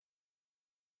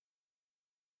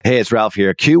Hey, it's Ralph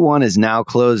here. Q1 is now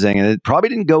closing, and it probably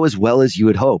didn't go as well as you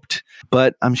had hoped.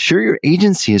 But I'm sure your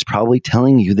agency is probably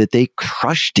telling you that they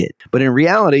crushed it. But in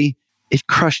reality, it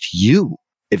crushed you.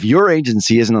 If your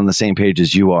agency isn't on the same page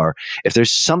as you are, if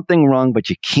there's something wrong, but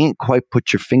you can't quite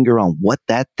put your finger on what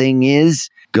that thing is,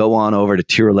 go on over to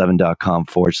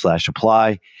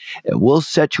tier11.com/apply, and we'll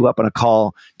set you up on a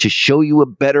call to show you a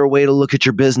better way to look at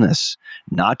your business.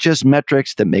 Not just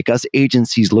metrics that make us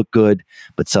agencies look good,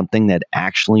 but something that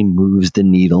actually moves the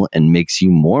needle and makes you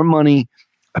more money,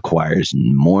 acquires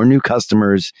more new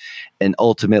customers, and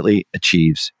ultimately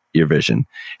achieves your vision.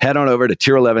 Head on over to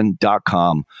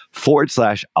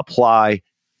tier11.com/apply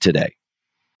today.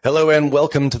 Hello and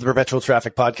welcome to the Perpetual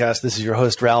Traffic Podcast. This is your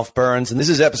host, Ralph Burns, and this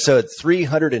is episode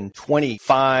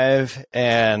 325.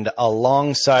 And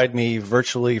alongside me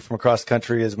virtually from across the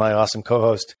country is my awesome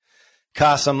co-host,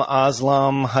 Qasim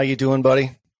Aslam. How you doing,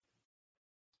 buddy?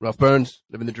 Ralph Burns,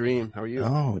 living the dream. How are you?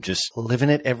 Oh, just living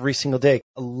it every single day.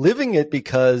 Living it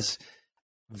because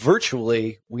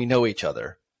virtually we know each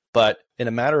other. But in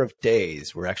a matter of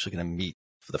days, we're actually going to meet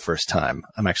for the first time.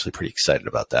 I'm actually pretty excited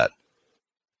about that.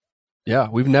 Yeah,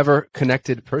 we've never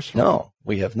connected personally. No,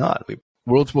 we have not.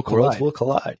 Worlds will collide. Worlds will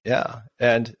collide, yeah.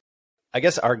 And I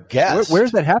guess our guest...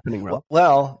 Where's that happening, Ralph?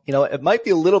 Well, you know, it might be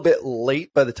a little bit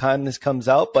late by the time this comes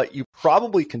out, but you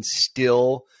probably can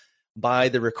still buy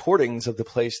the recordings of the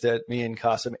place that me and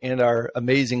Qasim and our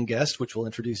amazing guest, which we'll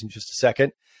introduce in just a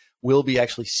second, will be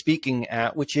actually speaking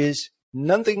at, which is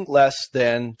nothing less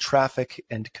than Traffic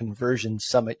and Conversion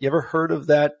Summit. You ever heard of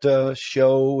that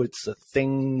show? It's a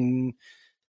thing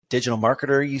digital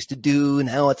marketer used to do.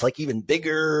 Now it's like even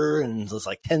bigger, and there's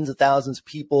like tens of thousands of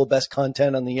people, best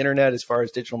content on the internet as far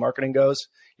as digital marketing goes.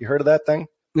 You heard of that thing?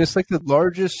 It's like the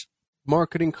largest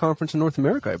marketing conference in North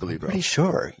America, I believe. Pretty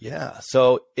sure, yeah.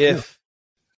 So if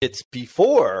it's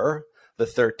before the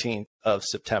 13th of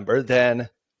September, then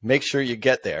make sure you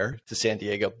get there to San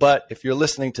Diego. But if you're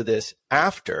listening to this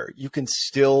after, you can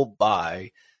still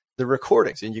buy the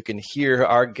recordings, and you can hear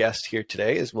our guest here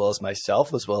today, as well as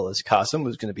myself, as well as Qasim,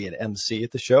 who's going to be an MC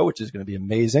at the show, which is going to be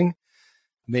amazing.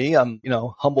 Me, I'm,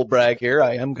 humble brag here.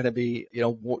 I am going to be,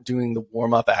 doing the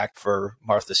warm-up act for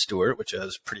Martha Stewart, which I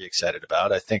was pretty excited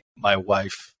about. I think my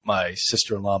wife, my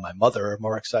sister-in-law, my mother are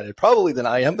more excited probably than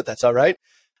I am, but that's all right.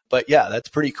 But yeah, that's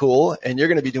pretty cool. And you're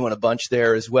going to be doing a bunch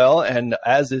there as well, and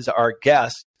as is our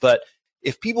guest. But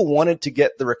if people wanted to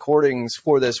get the recordings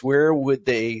for this, where would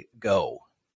they go?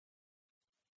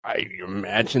 I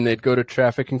imagine they'd go to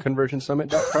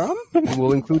trafficandconversionsummit.com, and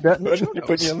we'll include that in the show notes.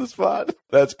 Put you on the spot.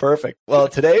 That's perfect. Well,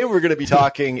 today we're going to be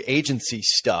talking agency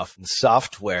stuff and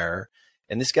software.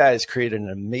 And this guy has created an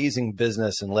amazing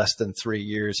business in less than 3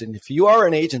 years. And if you are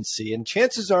an agency, and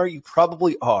chances are you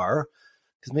probably are,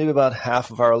 because maybe about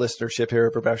half of our listenership here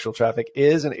at Perpetual Traffic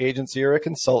is an agency or a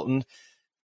consultant,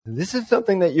 this is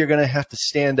something that you're going to have to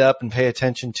stand up and pay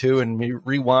attention to and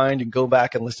rewind and go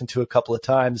back and listen to a couple of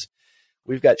times.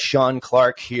 We've got Shaun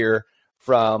Clark here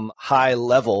from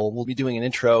HighLevel. We'll be doing an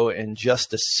intro in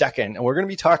just a second, and we're going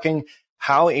to be talking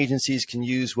how agencies can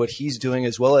use what he's doing,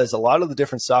 as well as a lot of the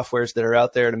different softwares that are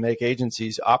out there to make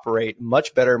agencies operate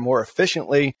much better, more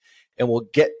efficiently. And we'll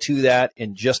get to that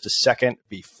in just a second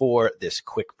before this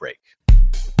quick break.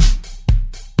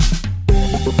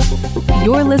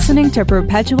 You're listening to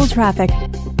Perpetual Traffic.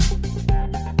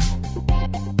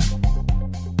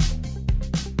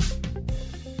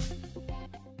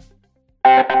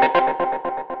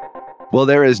 Well,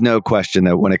 there is no question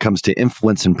that when it comes to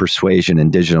influence and persuasion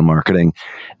in digital marketing,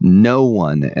 no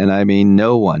one, and I mean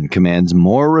no one, commands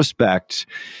more respect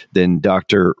than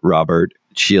Dr. Robert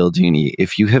Cialdini.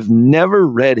 If you have never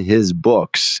read his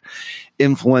books,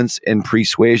 Influence and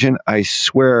Persuasion, I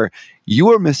swear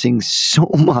you are missing so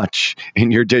much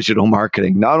in your digital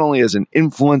marketing, not only as an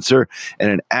influencer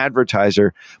and an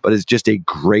advertiser, but as just a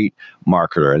great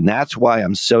marketer. And that's why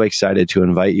I'm so excited to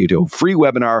invite you to a free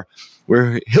webinar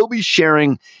where he'll be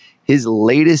sharing his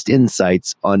latest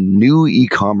insights on new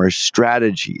e-commerce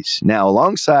strategies. Now,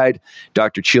 alongside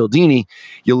Dr. Cialdini,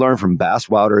 you'll learn from Bass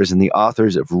Wouters and the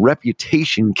authors of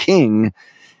Reputation King,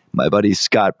 my buddies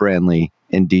Scott Branley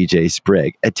and DJ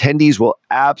Sprigg. Attendees will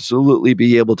absolutely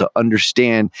be able to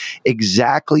understand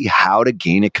exactly how to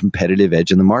gain a competitive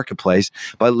edge in the marketplace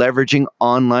by leveraging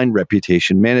online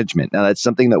reputation management. Now, that's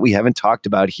something that we haven't talked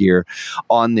about here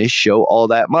on this show all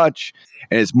that much.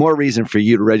 And it's more reason for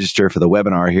you to register for the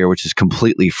webinar here, which is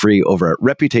completely free over at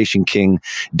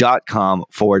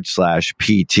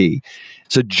reputationking.com/PT.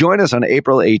 So join us on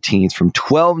April 18th from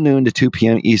 12 noon to 2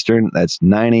 p.m. Eastern. That's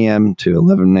 9 a.m. to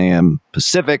 11 a.m.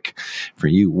 Pacific for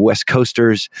you West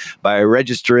Coasters by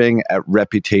registering at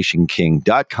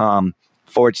reputationking.com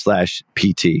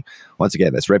reputationking.com/PT. Once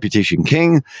again, that's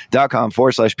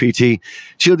reputationking.com/PT.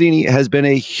 Cialdini has been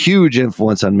a huge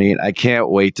influence on me, and I can't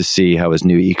wait to see how his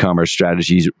new e-commerce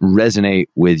strategies resonate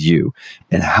with you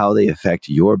and how they affect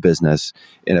your business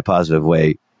in a positive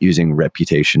way using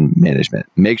reputation management.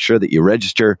 Make sure that you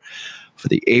register for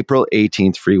the April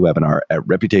 18th free webinar at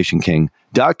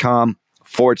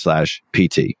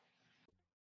reputationking.com/PT.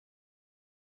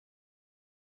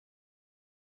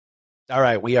 All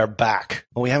right, we are back.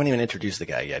 Well, we haven't even introduced the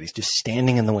guy yet. He's just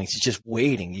standing in the wings. He's just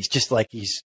waiting. He's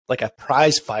like a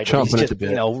prize fighter. Chomping He's at just, the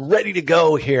bit. ready to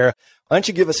go here. Why don't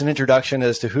you give us an introduction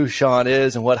as to who Shaun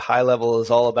is and what HighLevel is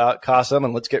all about, Kasem,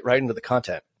 and let's get right into the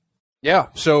content. Yeah.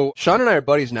 So Shaun and I are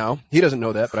buddies now. He doesn't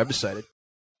know that, but I've decided.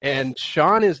 And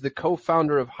Shaun is the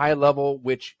co-founder of HighLevel,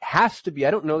 which has to be,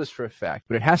 I don't know this for a fact,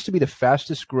 but it has to be the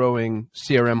fastest growing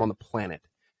CRM on the planet.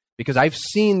 Because I've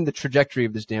seen the trajectory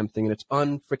of this damn thing, and it's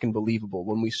unfreaking believable.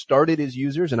 When we started as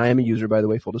users, and I am a user, by the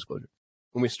way, full disclosure.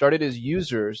 When we started as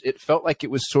users, it felt like it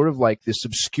was sort of like this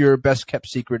obscure, best-kept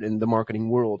secret in the marketing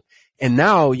world. And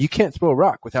now you can't throw a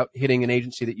rock without hitting an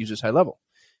agency that uses HighLevel.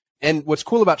 And what's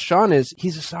cool about Shaun is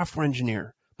he's a software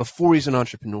engineer before he's an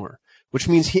entrepreneur, which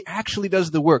means he actually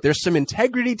does the work. There's some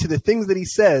integrity to the things that he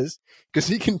says because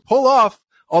he can pull off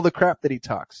all the crap that he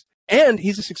talks. And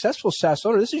he's a successful SaaS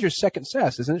owner. This is your second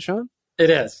SaaS, isn't it, Shaun? It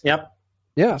is. Yep.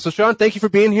 Yeah. So, Shaun, thank you for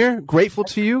being here. Grateful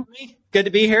to you. Good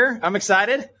to be here. I'm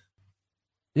excited.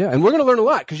 Yeah. And we're going to learn a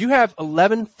lot because you have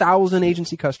 11,000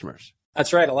 agency customers.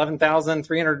 That's right.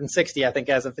 11,360, I think,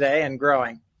 as of today, and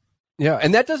growing. Yeah.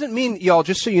 And that doesn't mean, y'all,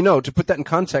 just so you know, to put that in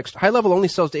context, HighLevel only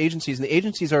sells to agencies, and the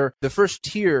agencies are the first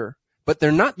tier, but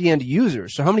they're not the end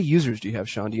users. So how many users do you have,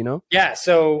 Shaun? Do you know? Yeah.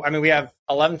 So, we have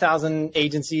 11,000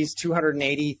 agencies,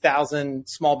 280,000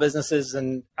 small businesses,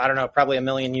 and I don't know, probably 1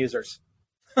 million users.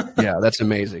 Yeah, that's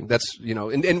amazing. That's,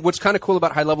 and what's kind of cool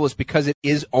about HighLevel is because it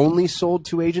is only sold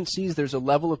to agencies, there's a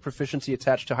level of proficiency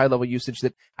attached to HighLevel usage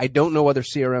that I don't know other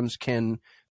CRMs can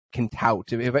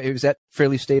tout. Is that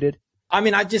fairly stated?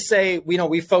 I'd just say,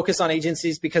 we focus on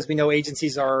agencies because we know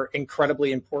agencies are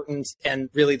incredibly important and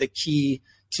really the key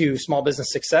to small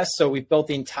business success. So we've built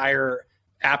the entire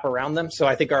app around them. So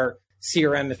I think our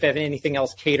CRM, if anything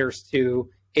else, caters to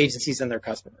agencies and their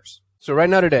customers. So right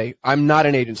now today, I'm not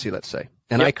an agency, let's say,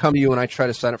 and Yep. I come to you and I try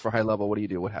to sign up for HighLevel. What do you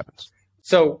do? What happens?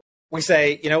 So we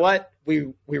say, you know what,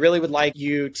 we really would like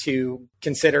you to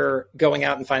consider going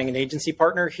out and finding an agency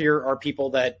partner. Here are people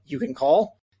that you can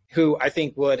call who I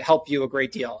think would help you a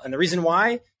great deal. And the reason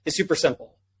why is super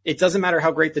simple. It doesn't matter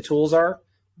how great the tools are,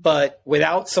 but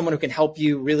without someone who can help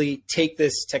you really take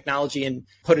this technology and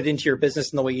put it into your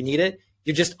business in the way you need it,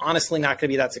 you're just honestly not going to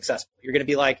be that successful. You're going to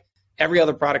be like every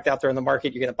other product out there in the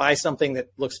market. You're going to buy something that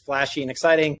looks flashy and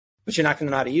exciting, but you're not going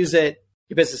to know how to use it.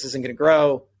 Your business isn't going to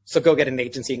grow. So go get an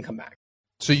agency and come back.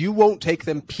 So you won't take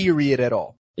them, period, at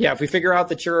all? Yeah. If we figure out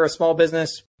that you're a small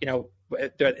business, do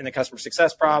it in the customer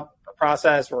success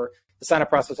process or the sign-up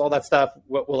process, all that stuff,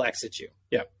 we'll exit you.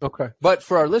 Yeah. Okay. But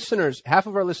for our listeners, half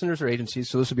of our listeners are agencies,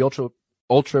 so this will be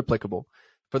ultra applicable.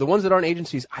 For the ones that aren't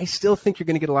agencies, I still think you're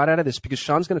going to get a lot out of this because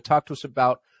Shaun's going to talk to us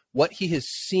about what he has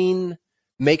seen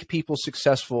make people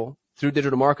successful through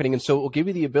digital marketing. And so it will give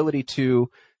you the ability to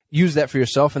use that for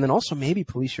yourself and then also maybe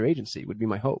police your agency would be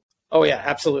my hope. Oh, yeah,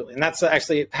 absolutely. And that's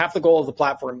actually half the goal of the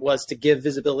platform was to give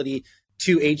visibility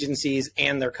to agencies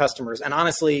and their customers. And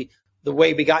honestly, the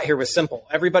way we got here was simple.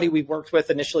 Everybody we worked with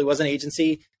initially was an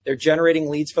agency. They're generating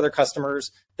leads for their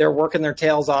customers. They're working their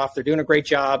tails off. They're doing a great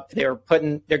job. They're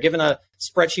given a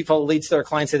spreadsheet full of leads to their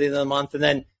clients at the end of the month. And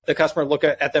then the customer look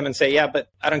at them and say, yeah, but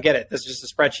I don't get it. This is just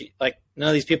a spreadsheet. Like none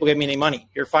of these people give me any money.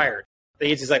 You're fired. The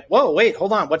agency's like, whoa, wait,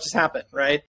 hold on. What just happened?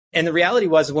 Right. And the reality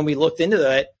was when we looked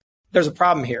into it, there's a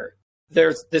problem here.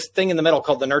 There's this thing in the middle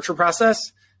called the nurture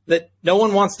process that no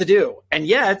one wants to do. And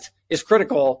yet is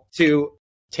critical to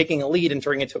taking a lead and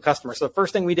turning it to a customer. So the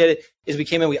first thing we did is we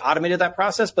came in, we automated that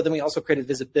process, but then we also created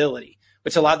visibility,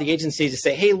 which allowed the agency to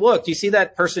say, hey, look, do you see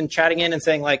that person chatting in and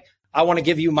saying like, I want to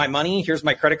give you my money. Here's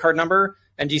my credit card number.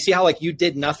 And do you see how like you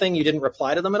did nothing? You didn't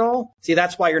reply to them at all. See,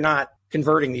 that's why you're not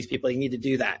converting these people. You need to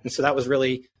do that. And so that was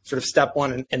really sort of step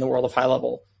one in the world of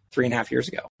HighLevel 3.5 years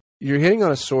ago. You're hitting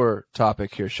on a sore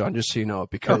topic here, Shaun, just so you know,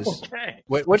 because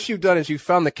what you've done is you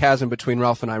found the chasm between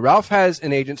Ralph and I. Ralph has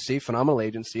an agency, phenomenal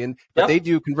agency, but they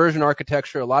do conversion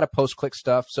architecture, a lot of post-click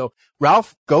stuff. So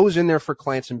Ralph goes in there for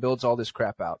clients and builds all this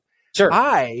crap out. Sure.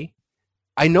 I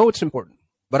know it's important,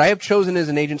 but I have chosen as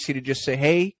an agency to just say,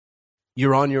 hey,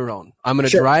 you're on your own. I'm going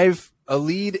to drive a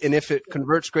lead, and if it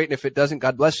converts, great, and if it doesn't,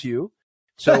 God bless you.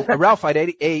 So Ralph, I'd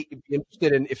be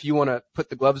interested in if you want to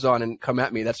put the gloves on and come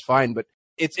at me, that's fine, but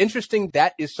it's interesting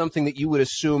that is something that you would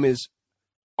assume is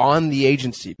on the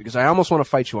agency? Because I almost want to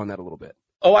fight you on that a little bit.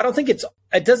 Oh, I don't think it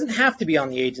doesn't have to be on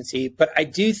the agency, but I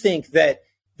do think that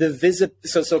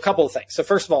so a couple of things. So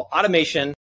first of all,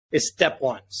 automation is step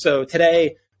one. So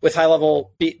today with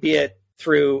HighLevel, be it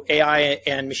through AI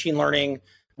and machine learning,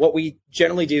 what we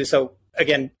generally do. So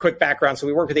again, quick background. So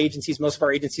we work with agencies. Most of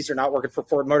our agencies are not working for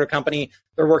Ford Motor Company.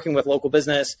 They're working with local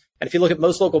business. And if you look at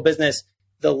most local business,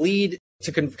 the lead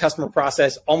to customer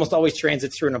process almost always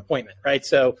transits through an appointment, right?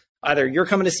 So either you're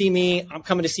coming to see me, I'm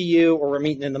coming to see you, or we're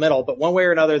meeting in the middle. But one way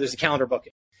or another, there's a calendar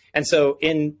booking. And so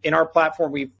in our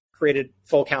platform, we've created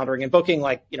full calendaring and booking,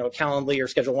 like, Calendly or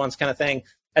Schedule Once kind of thing.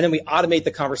 And then we automate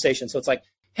the conversation. So it's like,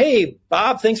 hey,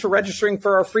 Bob, thanks for registering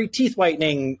for our free teeth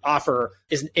whitening offer.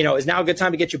 Is now a good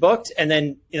time to get you booked? And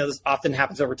then, this often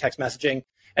happens over text messaging.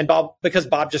 And Bob, because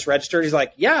Bob just registered, he's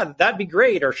like, yeah, that'd be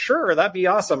great. Or sure, that'd be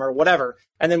awesome, or whatever.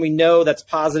 And then we know that's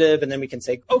positive. And then we can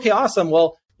say, okay, awesome.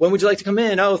 Well, when would you like to come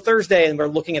in? Oh, Thursday. And we're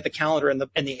looking at the calendar, and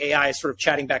the AI is sort of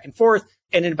chatting back and forth.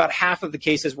 And in about half of the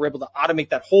cases, we're able to automate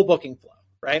that whole booking flow,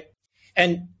 right?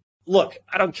 And look,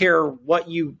 I don't care what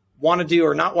you want to do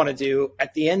or not want to do.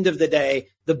 At the end of the day,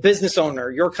 the business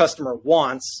owner, your customer,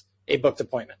 wants a booked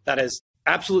appointment. That is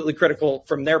absolutely critical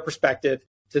from their perspective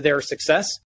to their success.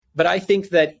 But I think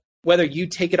that whether you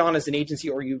take it on as an agency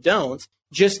or you don't,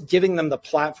 just giving them the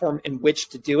platform in which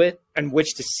to do it and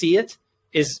which to see it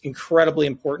is incredibly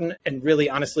important. And really,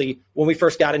 honestly, when we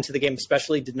first got into the game,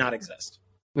 especially, did not exist.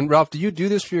 And Ralph, do you do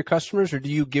this for your customers, or do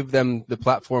you give them the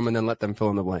platform and then let them fill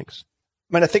in the blanks?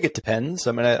 I think it depends.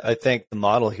 I think the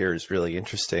model here is really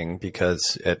interesting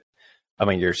because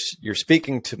you're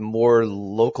speaking to more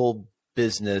local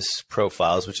business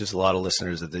profiles, which is a lot of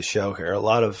listeners of this show here, a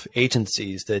lot of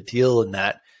agencies that deal in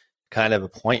that kind of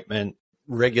appointment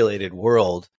regulated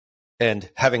world. And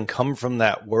having come from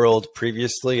that world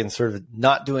previously and sort of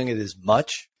not doing it as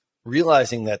much,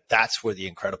 realizing that that's where the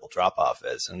incredible drop off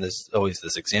is. And there's always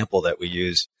this example that we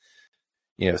use,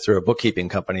 through a bookkeeping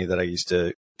company that I used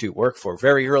to do work for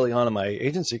very early on in my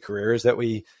agency career, is that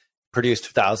we produced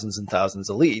thousands and thousands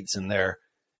of leads, and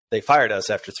they fired us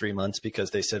after 3 months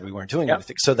because they said we weren't doing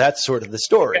anything. So that's sort of the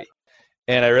story.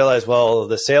 And I realized, well,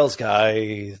 the sales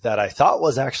guy that I thought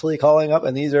was actually calling up,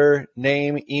 and these are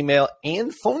name, email,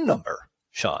 and phone number,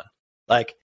 Shaun.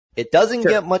 Like, it doesn't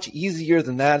get much easier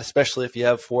than that, especially if you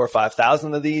have 4,000 or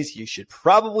 5,000 of these. You should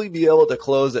probably be able to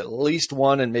close at least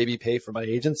one and maybe pay for my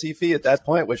agency fee at that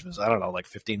point, which was, I don't know, like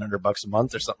 $1,500 a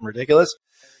month or something ridiculous.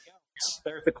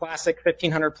 There's the classic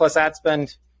 1,500 plus ad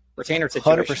spend retainer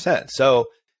situation. 100%. So,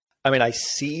 I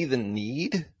see the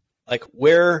need.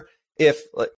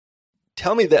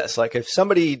 Tell me this, if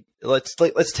somebody, let's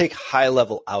take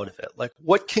HighLevel out of it.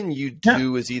 What can you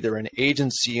do as either an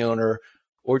agency owner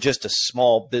or just a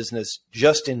small business,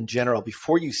 just in general,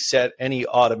 before you set any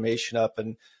automation up?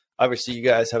 And obviously you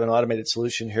guys have an automated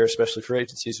solution here, especially for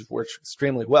agencies, which works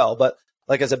extremely well. But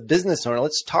as a business owner,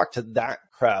 let's talk to that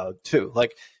crowd too.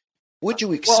 Would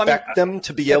you expect them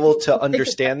to be able to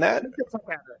understand that?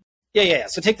 Yeah.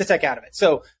 So take the tech out of it.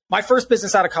 So my first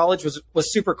business out of college was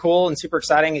super cool and super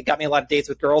exciting. It got me a lot of dates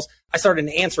with girls. I started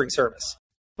an answering service.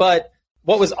 But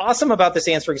what was awesome about this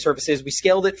answering service is we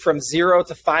scaled it from 0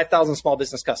 to 5,000 small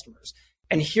business customers.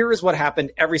 And here is what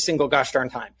happened every single gosh darn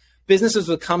time. Businesses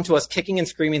would come to us kicking and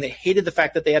screaming. They hated the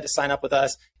fact that they had to sign up with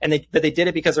us, but they did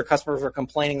it because their customers were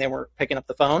complaining they weren't picking up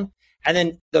the phone. And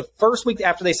then the first week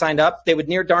after they signed up, they would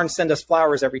near darn send us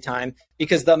flowers every time,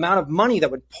 because the amount of money that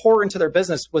would pour into their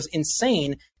business was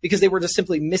insane, because they were just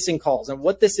simply missing calls. And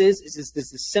what this is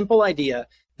this simple idea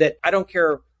that I don't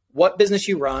care what business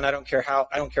you run. I don't care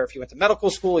if you went to medical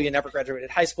school, you never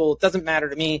graduated high school. It doesn't matter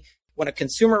to me. When a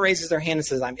consumer raises their hand and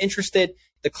says, I'm interested,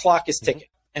 the clock is ticking.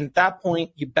 And at that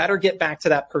point, you better get back to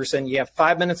that person. You have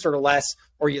 5 minutes or less,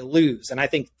 or you lose. And I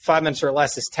think 5 minutes or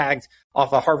less is tagged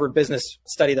off a Harvard business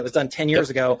study that was done 10 years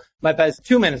ago. My bet is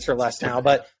 2 minutes or less now,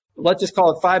 but let's just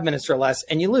call it 5 minutes or less,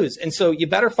 and you lose. And so you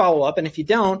better follow up. And if you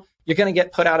don't, you're going to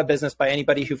get put out of business by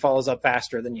anybody who follows up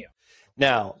faster than you.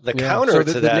 Now, the counter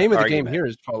to that the name of the argument, game here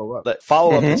is follow up.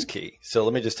 Follow up is key. So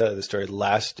let me just tell you the story.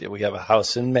 We have a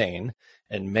house in Maine,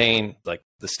 and Maine, like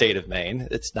the state of Maine,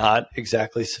 it's not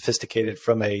exactly sophisticated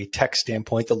from a tech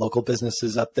standpoint. The local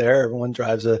businesses up there, everyone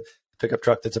drives a pickup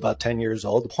truck that's about 10 years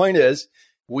old. The point is,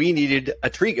 we needed a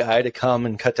tree guy to come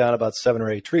and cut down about 7 or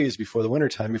 8 trees before the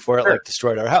wintertime, before it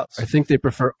destroyed our house. I think they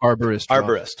prefer arborist.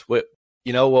 Arborist.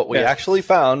 What we actually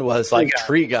found was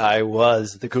tree guy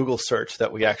was the Google search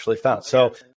that we actually found.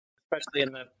 So, especially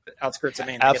in the outskirts of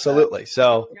Maine. Absolutely.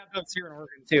 So we got folks here in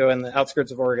Oregon too, in the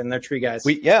outskirts of Oregon. They're tree guys.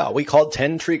 We called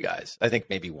 10 tree guys. I think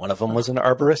maybe one of them was an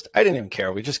arborist. I didn't even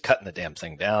care. We just cutting the damn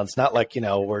thing down. It's not like,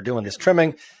 we're doing this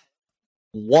trimming.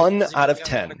 One out of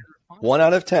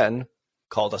 10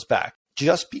 called us back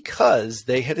just because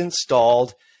they had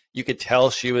installed. You could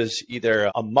tell she was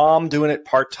either a mom doing it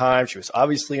part-time. She was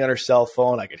obviously on her cell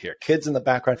phone. I could hear kids in the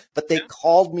background, but they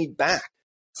called me back.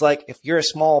 It's like, if you're a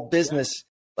small business,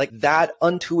 like that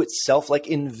unto itself, like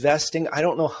investing, I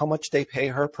don't know how much they pay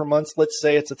her per month. Let's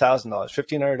say it's $1,000,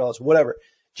 $1,500, whatever,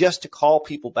 just to call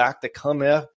people back that come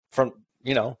in from,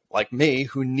 like me,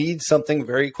 who need something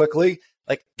very quickly.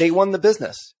 Like, they won the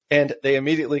business and they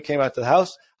immediately came out to the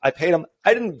house. I paid them.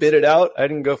 I didn't bid it out. I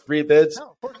didn't go free bids.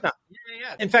 No, of course not.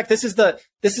 Yeah. In fact, this is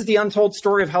the untold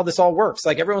story of how this all works.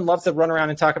 Like, everyone loves to run around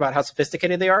and talk about how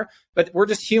sophisticated they are, but we're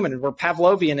just human. We're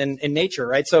Pavlovian in nature,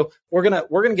 right? So we're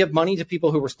gonna give money to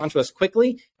people who respond to us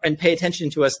quickly and pay attention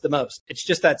to us the most. It's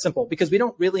just that simple, because we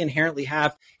don't really inherently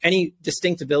have any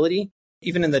distinct ability,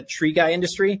 even in the tree guy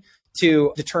industry,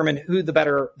 to determine who the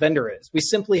better vendor is. We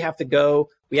simply have to go.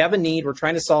 We have a need. We're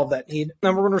trying to solve that need,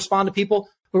 and we're going to respond to people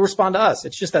who respond to us.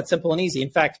 It's just that simple and easy. In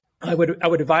fact, I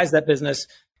would advise that business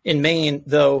in Maine,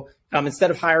 though, instead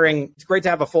of hiring, it's great to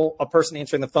have a person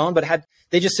answering the phone, but had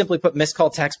they just simply put missed call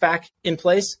text back in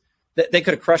place, that they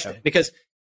could have crushed it, because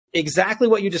exactly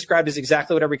what you described is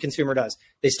exactly what every consumer does.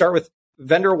 They start with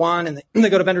vendor one, and they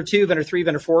go to vendor two, vendor three,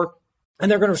 vendor four, and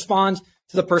they're going to respond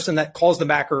to the person that calls them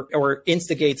back or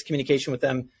instigates communication with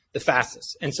them the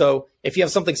fastest. And so if you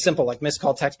have something simple like missed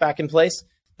call text back in place,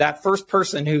 that first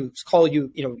person who's called you,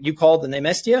 you called and they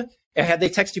missed you, had they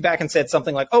text you back and said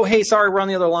something like, "Oh, hey, sorry, we're on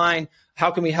the other line.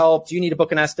 How can we help? Do you need to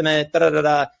book an estimate?" You'd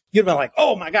have been like,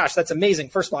 "Oh my gosh, that's amazing.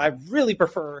 First of all, I really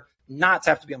prefer not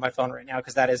to have to be on my phone right now,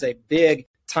 because that is a big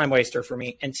time waster for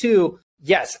me. And two,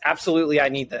 yes, absolutely, I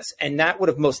need this." And that would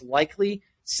have most likely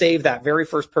saved that very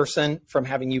first person from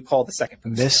having you call the second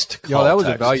person. Missed call. That was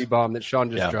text. a value bomb that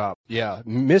Shaun just dropped. Yeah.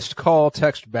 Missed call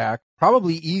text back.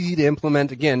 Probably easy to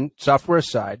implement. Again, software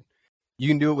aside. You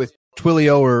can do it with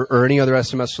Twilio or any other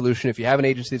SMS solution. If you have an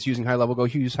agency that's using HighLevel, go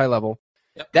use HighLevel.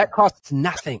 Yep. That costs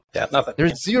nothing. Yeah, nothing.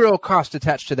 There's zero cost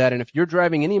attached to that. And if you're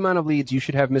driving any amount of leads, you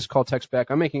should have missed call text back.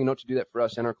 I'm making a note to do that for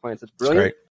us and our clients. That's brilliant.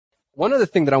 That's great. One other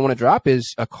thing that I want to drop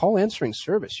is a call answering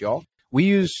service, y'all. We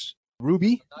use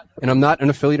Ruby, and I'm not an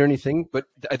affiliate or anything, but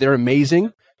they're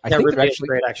amazing. I think Ruby they're is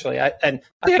great, actually.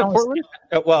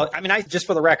 Just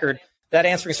for the record, that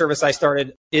answering service I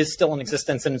started is still in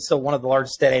existence, and it's still one of the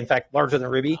largest today. In fact, larger than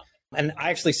Ruby. And I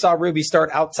actually saw Ruby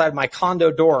start outside my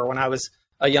condo door when I was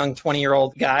a young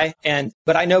 20-year-old guy.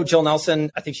 But I know Jill Nelson.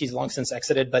 I think she's long since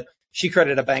exited, but she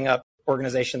created a bang-up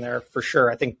organization there for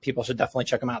sure. I think people should definitely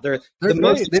check them out. They're the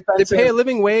most expensive. They pay a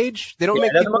living wage. They don't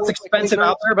make they're the most expensive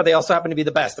out there, but they also happen to be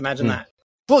the best. Imagine that.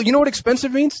 Well, you know what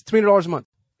expensive means? $300 a month.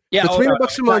 Yeah, for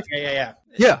 $300 a month.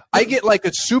 Yeah. I get like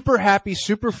a super happy,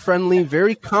 super friendly,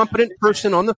 very competent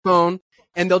person on the phone,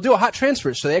 and they'll do a hot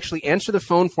transfer. So they actually answer the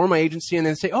phone for my agency and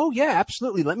then say, "Oh yeah,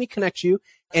 absolutely. Let me connect you."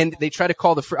 And they try to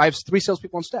call I have 3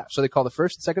 salespeople on staff. So they call the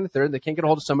first, the second, the third. They can't get a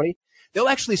hold of somebody. They'll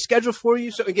actually schedule for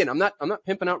you. So again, I'm not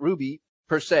pimping out Ruby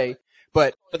per se,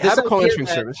 but have a call answering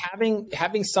service.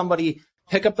 Having somebody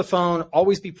pick up the phone,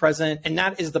 always be present. And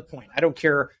that is the point. I don't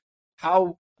care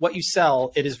what you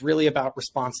sell. It is really about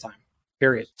response time.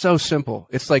 Period. So simple.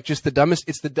 It's like just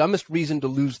it's the dumbest reason to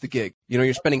lose the gig.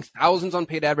 You're spending thousands on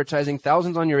paid advertising,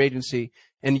 thousands on your agency,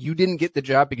 and you didn't get the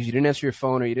job because you didn't answer your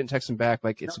phone or you didn't text them back.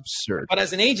 Like, it's absurd. But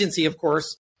as an agency, of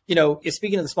course,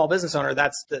 speaking to the small business owner,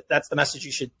 that's the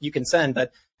message you can send.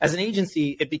 But as an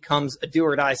agency, it becomes a do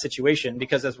or die situation,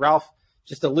 because as Ralph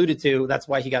just alluded to, that's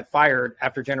why he got fired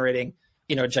after generating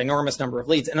a ginormous number of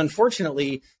leads. And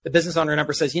unfortunately, the business owner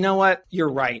never says, "You know what?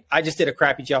 You're right. I just did a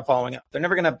crappy job following up." They're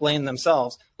never going to blame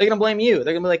themselves. They're going to blame you.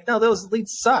 They're going to be like, "No, those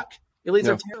leads suck. Your leads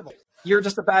are terrible. You're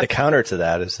just a bad." The counter to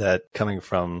that is that, coming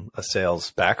from a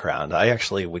sales background, I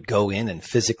actually would go in and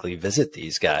physically visit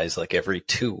these guys like every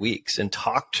 2 weeks and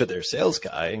talk to their sales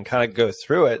guy and kind of go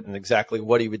through it and exactly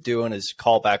what he would do in his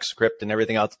callback script and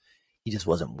everything else. He just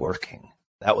wasn't working.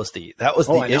 That was the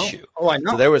issue. Oh, I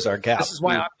know. So there was our gap. This is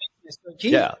why is so key.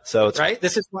 Yeah. So it's right.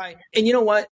 This is why. And you know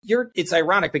what? It's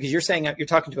ironic, because you're saying you're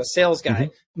talking to a sales guy.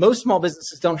 Mm-hmm. Most small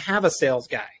businesses don't have a sales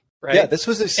guy. Right. Yeah. This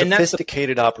was a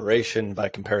sophisticated operation by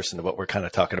comparison to what we're kind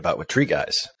of talking about with tree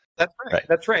guys. That's right.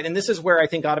 That's right. And this is where I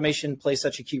think automation plays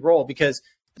such a key role, because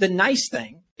the nice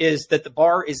thing is that the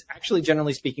bar is actually,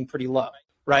 generally speaking, pretty low.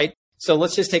 Right. So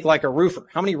let's just take like a roofer.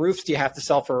 How many roofs do you have to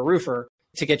sell for a roofer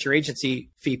to get your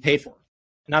agency fee paid for?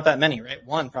 Not that many, right?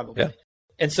 One probably. Yeah.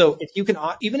 And so if you can,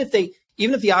 even if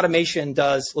the automation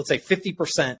does, let's say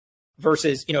 50%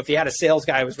 versus, if you had a sales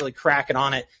guy who was really cracking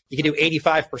on it, you can do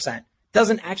 85%.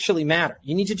 Doesn't actually matter.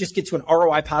 You need to just get to an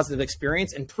ROI positive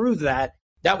experience and prove that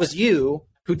was you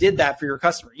who did that for your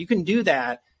customer. You can do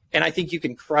that, and I think you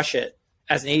can crush it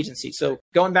as an agency. So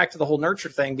going back to the whole nurture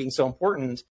thing being so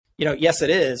important, yes, it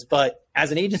is. But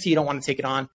as an agency, you don't want to take it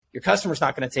on. Your customer's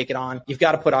not going to take it on. You've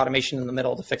got to put automation in the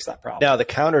middle to fix that problem. Now, the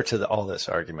counter to all this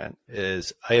argument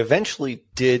is I eventually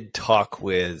did talk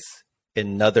with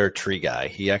another tree guy.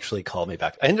 He actually called me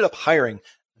back. I ended up hiring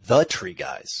the tree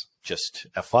guys, just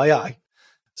FYI.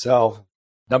 So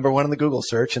number one in the Google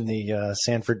search in the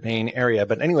Sanford, Maine area.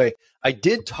 But anyway, I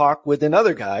did talk with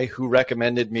another guy who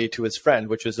recommended me to his friend,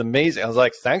 which was amazing. I was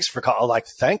like,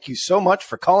 thank you so much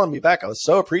for calling me back. I was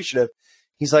so appreciative.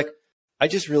 He's like, I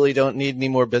just really don't need any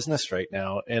more business right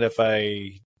now. And if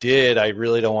I did, I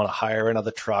really don't want to hire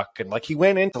another truck. And he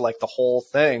went into the whole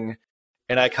thing.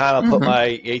 And I kind of put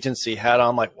my agency hat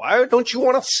on, why don't you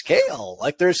want to scale?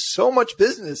 There's so much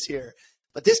business here.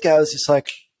 But this guy was just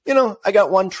I got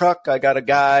one truck, I got a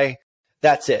guy,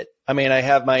 that's it. I mean, I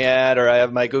have my ad or I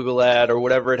have my Google ad or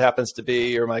whatever it happens to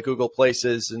be, or my Google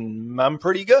Places, and I'm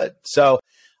pretty good. So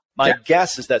my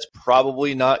guess is that's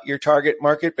probably not your target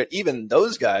market, but even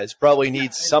those guys probably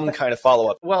need some kind of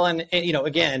follow-up. Well, and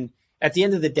again, at the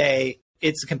end of the day,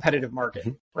 it's a competitive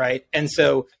market, right? And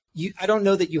so I don't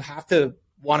know that you have to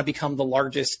want to become the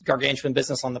largest gargantuan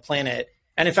business on the planet.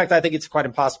 And in fact, I think it's quite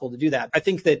impossible to do that. I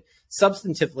think that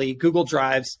substantively, Google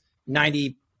drives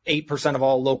 98% of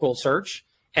all local search.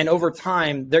 And over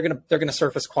time, they're gonna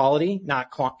surface quality,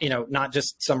 not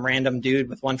just some random dude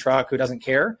with one truck who doesn't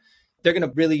care. They're going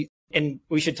to really, and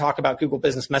we should talk about Google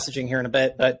Business Messaging here in a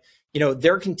bit, but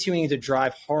they're continuing to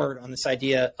drive hard on this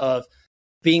idea of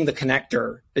being the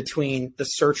connector between the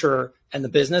searcher and the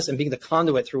business and being the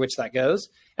conduit through which that goes.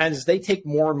 And as they take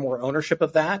more and more ownership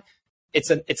of that, it's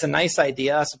a nice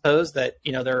idea, I suppose, that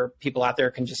there are people out there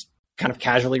who can just kind of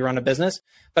casually run a business.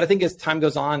 But I think as time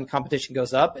goes on, competition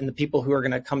goes up, and the people who are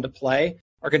going to come to play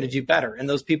are going to do better. And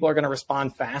those people are going to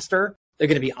respond faster. They're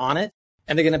going to be on it.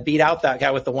 And they're going to beat out that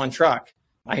guy with the one truck.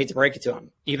 I hate to break it to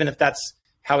him. Even if that's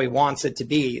how he wants it to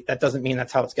be, that doesn't mean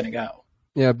that's how it's going to go.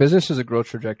 Yeah, business is a growth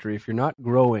trajectory. If you're not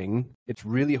growing, it's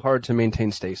really hard to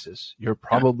maintain stasis. You're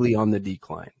probably on the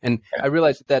decline. And I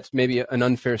realize that that's maybe an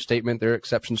unfair statement. There are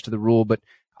exceptions to the rule, but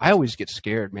I always get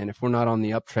scared, man. If we're not on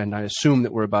the uptrend, I assume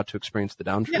that we're about to experience the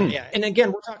downtrend. Yeah. And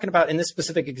again, we're talking about, in this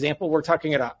specific example, we're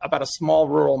talking about a small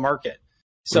rural market.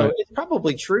 So It's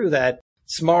probably true that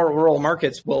small rural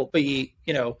markets will be,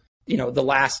 the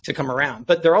last to come around,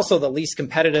 but they're also the least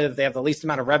competitive. They have the least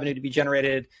amount of revenue to be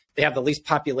generated. They have the least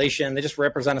population. They just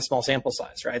represent a small sample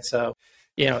size, right? So,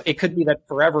 it could be that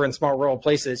forever in small rural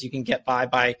places, you can get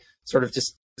by sort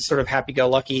of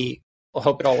happy-go-lucky, we'll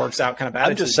hope it all works out kind of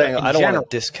attitude. I'm just saying, I don't want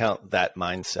to discount that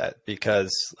mindset,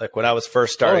 because when I was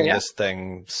first starting this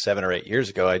thing 7 or 8 years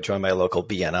ago, I joined my local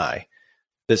BNI,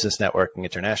 Business Networking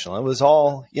International. It was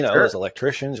all, it was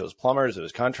electricians, it was plumbers, it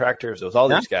was contractors, it was all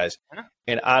these guys.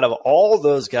 And out of all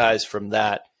those guys from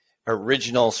that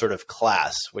original sort of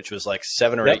class, which was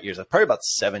 7 or 8 years, probably about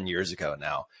 7 years ago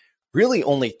now, really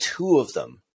only 2 of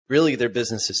them, really their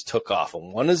businesses took off.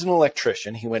 And one is an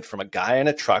electrician. He went from a guy in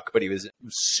a truck, but he was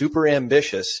super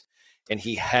ambitious, and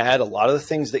he had a lot of the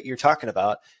things that you're talking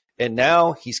about. And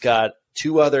now he's got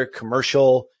 2 other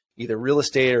commercial, either real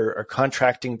estate or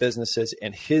contracting businesses,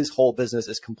 and his whole business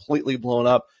is completely blown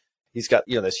up. He's got,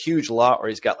 this huge lot where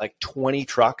he's got 20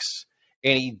 trucks,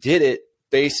 and he did it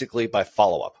basically by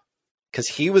follow-up, because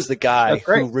he was the guy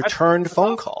who returned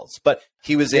phone calls, but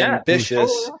he was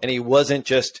ambitious, and he wasn't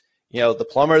just, the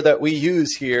plumber that we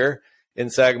use here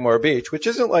in Sagamore Beach, which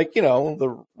isn't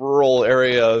the rural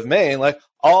area of Maine.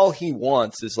 All he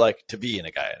wants is to be in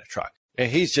a guy in a truck. And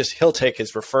he'll take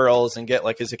his referrals and get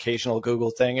his occasional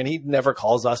Google thing, and he never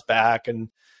calls us back, and,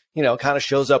 kind of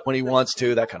shows up when he wants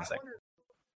to, that kind of thing.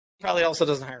 Probably also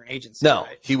doesn't hire an agency. No,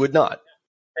 right? He would not.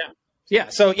 Yeah.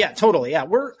 So totally. Yeah.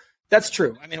 That's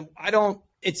true. I mean,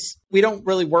 we don't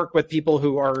really work with people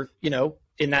who are,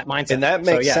 in that mindset. And that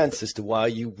makes sense as to why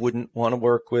you wouldn't want to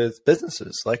work with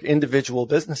businesses, individual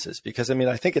businesses, because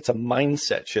I think it's a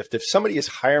mindset shift. If somebody is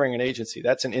hiring an agency,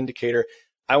 that's an indicator.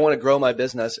 I want to grow my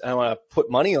business, and I want to put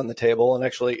money on the table and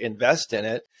actually invest in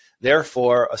it.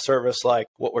 Therefore, a service like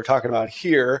what we're talking about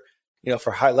here,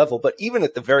 for HighLevel, but even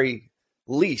at the very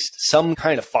least, some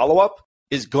kind of follow-up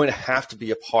is going to have to be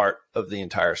a part of the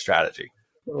entire strategy.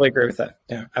 Totally agree with that.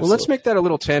 Yeah, absolutely. Well, let's make that a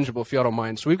little tangible, if you don't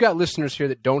mind. So we've got listeners here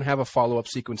that don't have a follow-up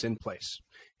sequence in place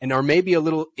and are maybe a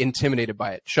little intimidated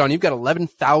by it. Shaun, you've got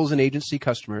 11,000 agency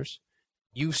customers.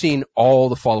 You've seen all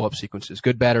the follow-up sequences,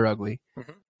 good, bad, or ugly.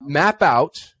 Mm-hmm. Map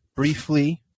out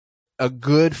briefly a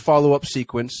good follow-up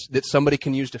sequence that somebody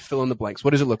can use to fill in the blanks.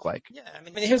 What does it look like? Yeah,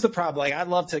 here's the problem. I'd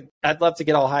love to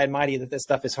get all high and mighty that this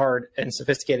stuff is hard and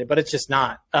sophisticated, but it's just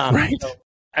not. Right.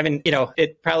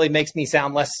 It probably makes me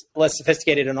sound less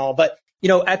sophisticated and all, but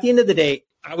At the end of the day,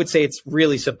 I would say it's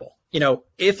really simple.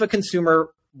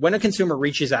 When a consumer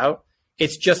reaches out,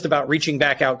 it's just about reaching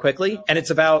back out quickly, and it's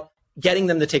about getting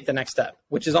them to take the next step,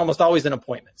 which is almost always an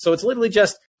appointment. So it's literally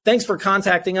just, thanks for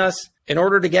contacting us. In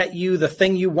order to get you the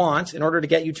thing you want, in order to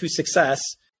get you to success,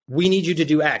 we need you to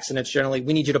do X. And it's generally,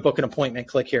 we need you to book an appointment,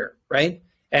 click here, right?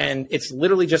 And it's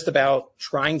literally just about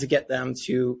trying to get them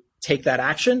to take that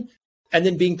action and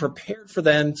then being prepared for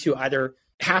them to either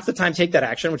half the time take that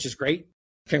action, which is great.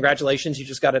 Congratulations, you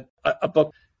just got a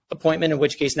book appointment, in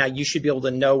which case now you should be able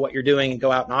to know what you're doing and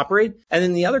go out and operate. And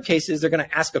in the other cases, they're going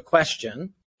to ask a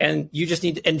question, and you just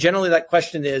need, and generally that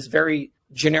question is very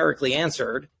generically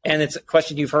answered. And it's a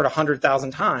question you've heard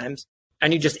 100,000 times,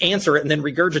 and you just answer it and then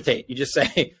regurgitate. You just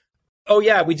say, oh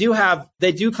yeah,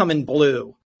 they do come in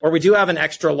blue, or we do have an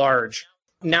extra large.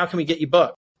 Now can we get you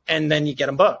booked? And then you get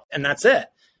them booked, and that's it.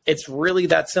 It's really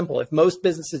that simple. If most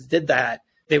businesses did that,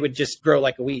 they would just grow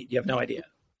like a weed. You have no idea.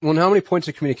 Well, and how many points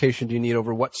of communication do you need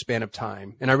over what span of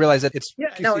time? And I realize that it's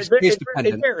case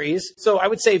dependent. It varies. So I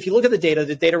would say if you look at the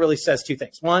data really says two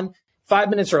things. One, 5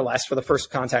 minutes or less for the first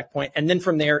contact point. And then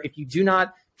from there, if you do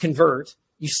not convert,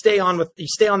 you stay on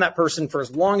that person for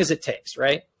as long as it takes,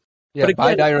 right? Yeah,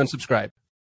 buy, die, or unsubscribe.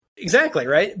 Exactly,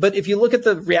 right? But if you look at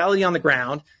the reality on the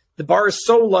ground, the bar is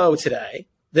so low today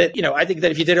that, I think that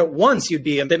if you did it once,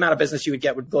 the amount of business you would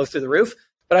get would go through the roof.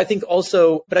 But I think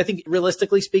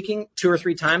realistically speaking, 2 or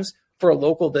 3 times for a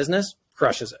local business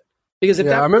crushes it. Because if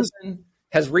that person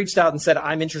has reached out and said,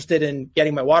 I'm interested in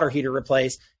getting my water heater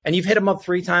replaced, and you've hit them up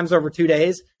 3 times over 2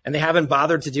 days and they haven't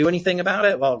bothered to do anything about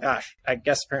it, well, gosh, I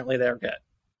guess apparently they're good.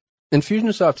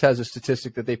 Infusionsoft has a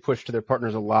statistic that they push to their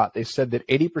partners a lot. They said that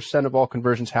 80% of all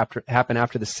conversions happen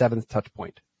after the 7th touch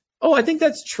point. Oh, I think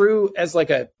that's true as like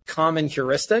a common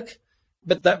heuristic,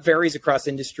 but that varies across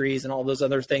industries and all those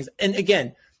other things. And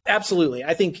again, absolutely,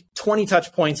 I think 20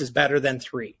 touch points is better than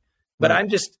 3. But I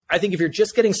think if you're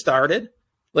just getting started,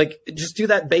 like just do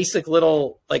that basic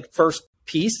little like first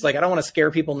piece. Like I don't want to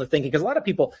scare people into thinking, because a lot of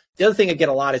people, the other thing I get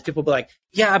a lot is people be like,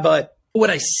 yeah, but what would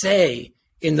I say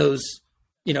in those,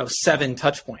 7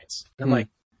 touch points? And I'm like,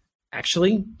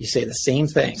 actually, you say the same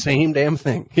thing. Same damn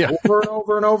thing. Yeah. Over and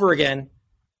over and over again.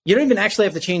 You don't even actually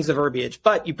have to change the verbiage,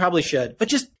 but you probably should. But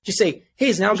just say, hey,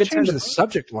 is now a good time to change the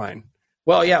subject line?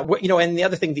 Well, yeah, and the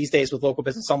other thing these days with local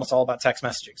business, it's almost all about text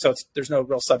messaging. So there's no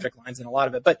real subject lines in a lot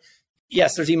of it. But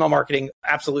yes, there's email marketing,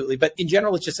 absolutely. But in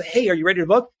general, it's just say, hey, are you ready to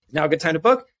book? Is now a good time to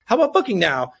book? How about booking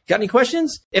now? Got any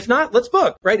questions? If not, let's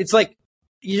book, right? It's like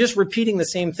you're just repeating the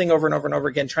same thing over and over and over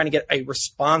again, trying to get a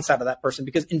response out of that person,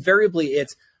 because invariably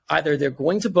it's either they're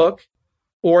going to book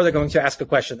or they're going to ask a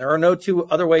question. There are no 2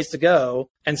 other ways to go.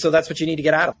 And so that's what you need to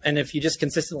get out of. And if you just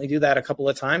consistently do that a couple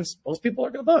of times, most people are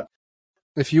going to book.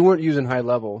 If you weren't using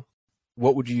HighLevel,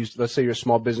 what would you use? Let's say you're a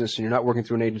small business and you're not working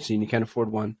through an agency and you can't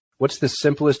afford one. What's the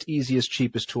simplest, easiest,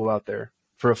 cheapest tool out there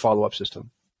for a follow-up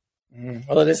system?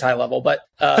 Well, it is HighLevel, but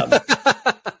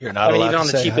you're not allowed to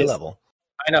say HighLevel.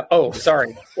 I know. Oh,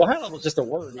 sorry. Well, HighLevel is just a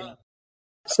word.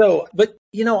 So, but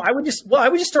I would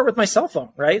just start with my cell phone,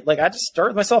 right? Like I just start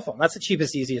with my cell phone. That's the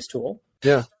cheapest, easiest tool.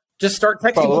 Yeah. Just start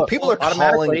texting. People are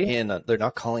calling in. They're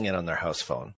not calling in on their house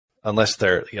phone unless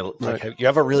they're, like you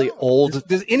have a really old.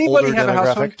 Does anybody have a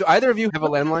house phone? Do either of you have a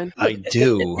landline? I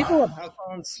do. People have house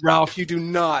phones. Ralph, you do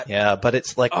not. Yeah, but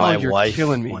it's like my wife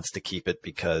wants to keep it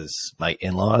because my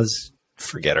in-laws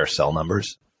forget our cell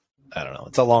numbers. I don't know.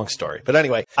 It's a long story. But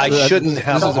anyway, I shouldn't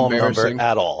have a home number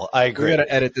at all. I agree. We got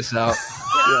to edit this out.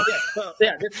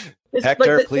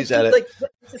 Hector, please edit.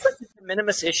 It's like the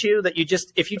minimus issue that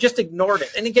if you just ignored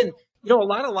it. And again, a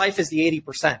lot of life is the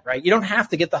 80%, right? You don't have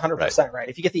to get the 100% right.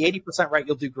 If you get the 80% right,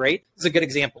 you'll do great. This is a good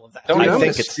example of that. I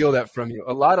think it's steal that from you.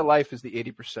 A lot of life is the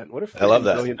 80%. What if I love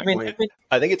that?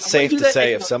 I think it's safe to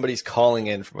say if somebody's calling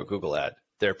in from a Google ad,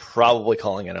 they're probably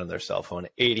calling in on their cell phone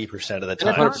 80% of the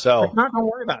time. Don't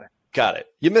worry about it. Got it.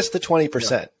 You missed the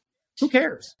 20%. Yeah. Who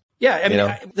cares? Yeah. I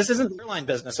mean, this isn't the airline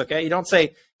business. Okay. You don't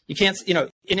say, you can't,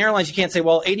 in airlines, you can't say,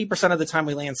 well, 80% of the time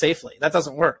we land safely. That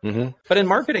doesn't work. Mm-hmm. But in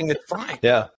marketing, it's fine.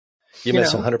 Yeah. You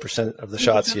miss 100% of the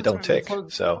shots you don't take.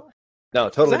 So no,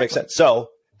 it totally makes sense. So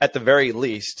at the very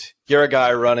least, you're a guy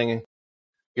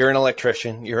you're an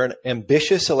electrician, you're an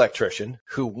ambitious electrician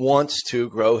who wants to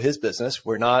grow his business.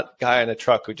 We're not a guy in a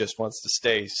truck who just wants to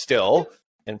stay still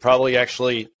and probably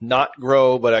actually not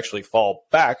grow, but actually fall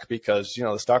back because,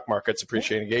 the stock market's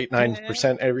appreciating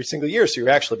 8-9% every single year. So you're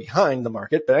actually behind the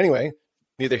market. But anyway,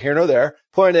 neither here nor there.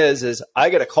 Point is I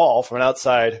get a call from an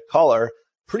outside caller.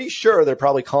 Pretty sure they're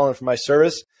probably calling from my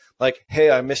service. Like,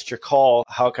 hey, I missed your call.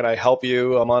 How can I help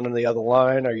you? I'm on the other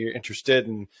line. Are you interested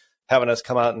in having us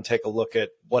come out and take a look at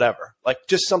whatever? Like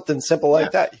just something simple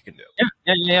like that you can do.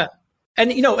 Yeah.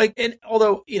 And, and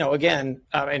although, again,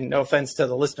 and no offense to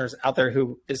the listeners out there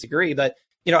who disagree, but,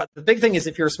 the big thing is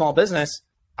if you're a small business,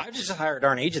 I would just hire a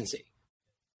darn agency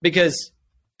because,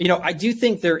 I do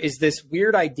think there is this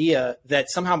weird idea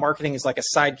that somehow marketing is like a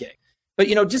side gig. But,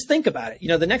 just think about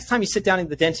it. The next time you sit down in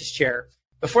the dentist chair,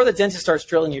 before the dentist starts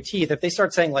drilling your teeth, if they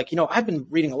start saying like, I've been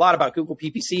reading a lot about Google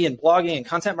PPC and blogging and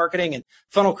content marketing and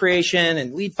funnel creation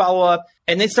and lead follow-up,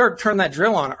 and they start turning that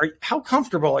drill on, how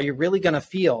comfortable are you really going to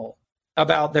feel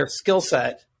about their skill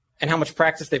set and how much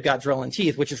practice they've got drilling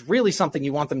teeth, which is really something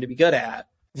you want them to be good at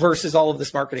versus all of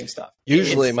this marketing stuff.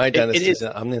 Usually my dentist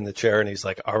I'm in the chair and he's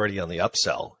like already on the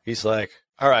upsell. He's like,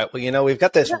 all right, well, we've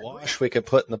got this wash we could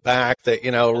put in the back that,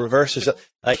 reverses.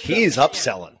 Like he's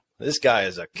upselling. This guy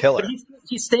is a killer. But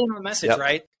he's staying on the message,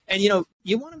 right? And,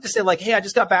 you want him to say like, hey, I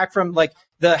just got back from like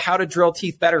the How to Drill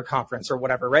Teeth Better conference or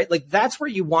whatever, right? Like that's where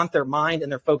you want their mind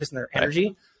and their focus and their energy.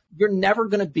 Right. You're never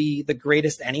going to be the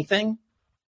greatest anything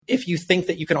if you think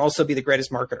that you can also be the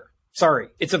greatest marketer. Sorry,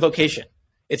 it's a vocation.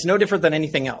 It's no different than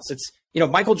anything else. It's,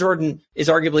 Michael Jordan is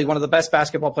arguably one of the best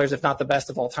basketball players, if not the best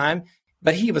of all time,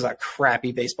 but he was a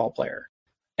crappy baseball player.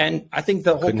 And I think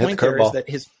the whole point there is that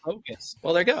his focus,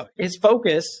 well, there you go. His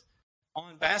focus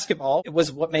on basketball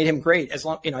was what made him great. As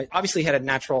long, obviously he had a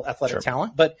natural athletic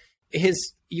talent, but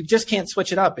you just can't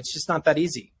switch it up. It's just not that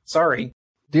easy. Sorry.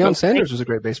 Deion Sanders was a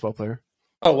great baseball player.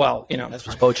 Oh, well, That's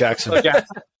was Bo Jackson.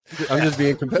 I'm just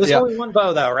being competitive. There's only one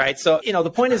Bo, though, right? So, the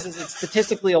point is it's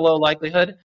statistically a low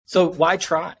likelihood. So why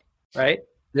try, right?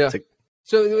 Yeah.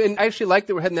 So, and I actually like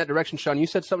that we're heading that direction, Shaun. You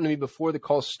said something to me before the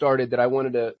call started that I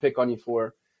wanted to pick on you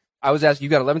for. I was asked,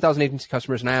 you've got 11,000 agency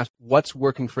customers, and I asked, what's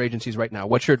working for agencies right now?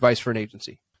 What's your advice for an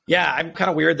agency? Yeah, I'm kind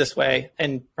of weird this way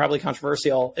and probably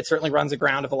controversial. It certainly runs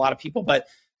aground of a lot of people. But,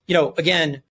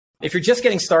 again, if you're just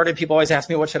getting started, people always ask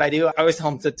me, what should I do? I always tell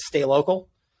them to stay local,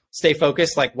 stay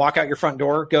focused, like walk out your front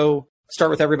door, go start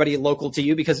with everybody local to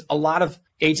you, because a lot of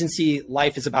agency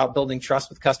life is about building trust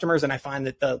with customers. And I find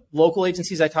that the local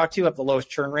agencies I talk to have the lowest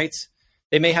churn rates.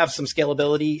 They may have some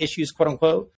scalability issues, quote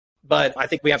unquote, but I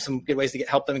think we have some good ways to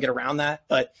help them get around that.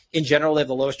 But in general, they have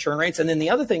the lowest churn rates. And then the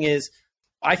other thing is,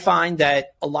 I find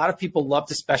that a lot of people love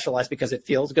to specialize because it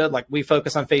feels good. Like we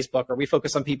focus on Facebook or we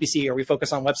focus on PPC or we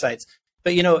focus on websites.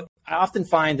 But, I often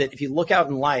find that if you look out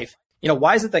in life,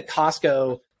 why is it that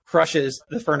Costco crushes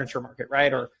the furniture market,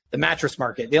 right? Or the mattress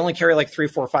market? They only carry like 3,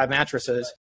 4, 5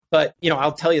 mattresses. But,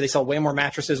 I'll tell you, they sell way more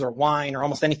mattresses or wine or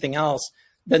almost anything else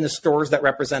than the stores that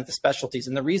represent the specialties.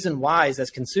 And the reason why is as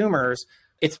consumers,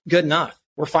 it's good enough.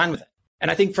 We're fine with it.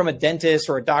 And I think from a dentist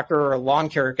or a doctor or a lawn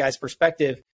care guy's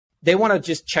perspective, they want to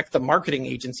just check the marketing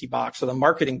agency box or the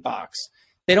marketing box.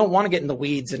 They don't want to get in the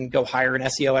weeds and go hire an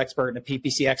SEO expert and a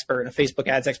PPC expert and a Facebook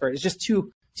ads expert. It's just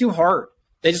too hard.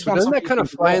 They just want. Doesn't that kind of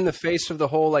fly in the face of the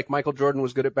whole like Michael Jordan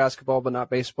was good at basketball but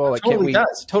not baseball? Like, totally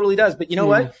does. But you know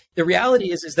what? The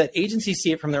reality is that agencies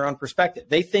see it from their own perspective.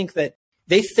 They think that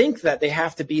they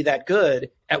have to be that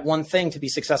good at one thing to be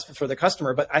successful for the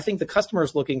customer. But I think the customer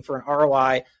is looking for an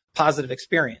ROI positive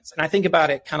experience. And I think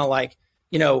about it kind of like,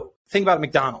 think about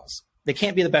McDonald's. They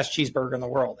can't be the best cheeseburger in the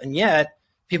world. And yet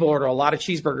people order a lot of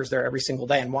cheeseburgers there every single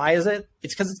day. And why is it?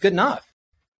 It's because it's good enough.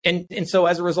 And so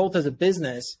as a result, as a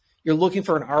business, you're looking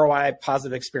for an ROI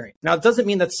positive experience. Now, it doesn't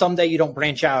mean that someday you don't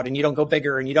branch out and you don't go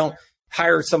bigger and you don't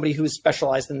hire somebody who's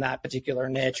specialized in that particular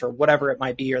niche or whatever it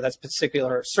might be, or that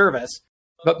particular service.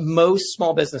 But most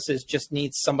small businesses just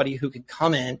need somebody who can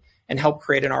come in and help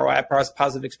create an ROI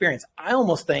positive experience. I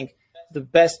almost think the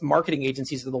best marketing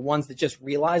agencies are the ones that just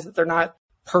realize that they're not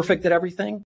perfect at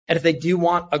everything. And if they do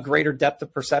want a greater depth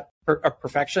of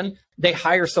perfection, they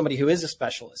hire somebody who is a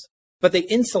specialist. But they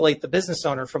insulate the business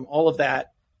owner from all of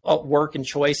that work and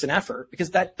choice and effort, because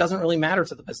that doesn't really matter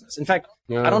to the business. In fact,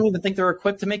 I don't even think they're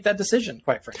equipped to make that decision,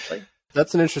 quite frankly.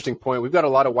 That's an interesting point. We've got a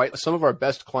lot of some of our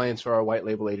best clients are our white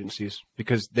label agencies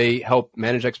because they help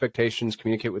manage expectations,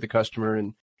 communicate with the customer,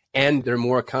 and they're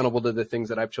more accountable to the things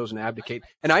that I've chosen to abdicate.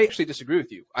 And I actually disagree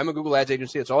with you. I'm a Google Ads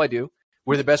agency. That's all I do.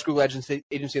 We're the best Google Ads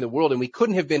agency in the world, and we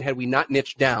couldn't have been had we not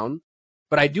niched down.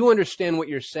 But I do understand what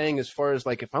you're saying as far as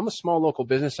like, if I'm a small local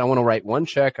business, I want to write one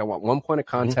check. I want one point of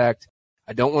contact.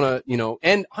 I don't want to,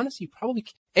 and honestly,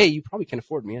 you probably can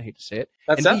afford me. I hate to say it.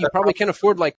 And B, you probably can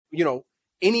afford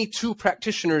any 2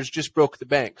 practitioners just broke the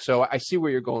bank. So I see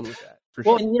where you're going with that.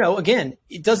 Well, sure. And again,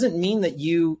 it doesn't mean that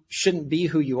you shouldn't be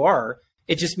who you are.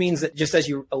 It just means that, just as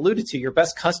you alluded to, your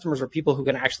best customers are people who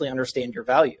can actually understand your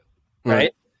value,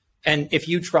 right? And if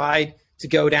you tried to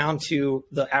go down to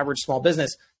the average small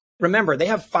business, remember, they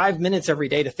have 5 minutes every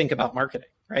day to think about marketing,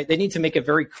 right? They need to make a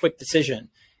very quick decision.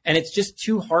 And it's just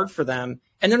too hard for them.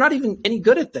 And they're not even any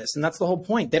good at this. And that's the whole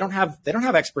point. They don't have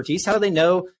expertise. How do they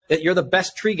know that you're the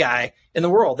best tree guy in the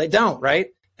world? They don't, right?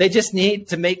 They just need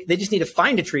to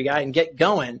find a tree guy and get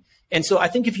going. And so I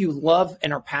think if you love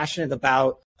and are passionate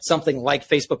about something like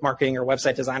Facebook marketing or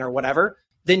website design or whatever,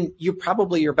 then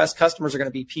your best customers are going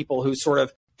to be people who sort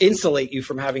of insulate you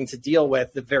from having to deal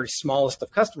with the very smallest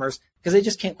of customers because they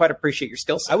just can't quite appreciate your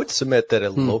skill set. I would submit that a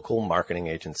local marketing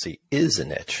agency is a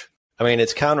niche. I mean,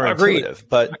 it's counterintuitive,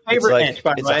 but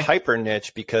it's a hyper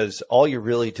niche because all you're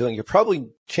really doing,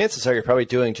 chances are you're probably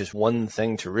doing just one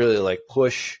thing to really like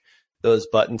push those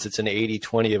buttons. It's an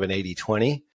 80-20 of an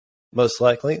 80-20, most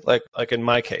likely. Like in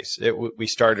my case, we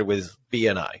started with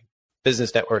BNI,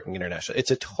 Business Networking International. It's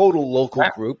a total local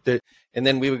group and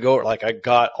then we would go like, I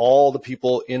got all the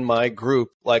people in my group,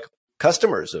 like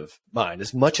customers of mine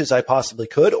as much as I possibly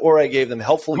could, or I gave them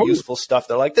helpful, useful stuff.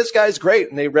 They're like, this guy's great.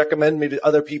 And they recommend me to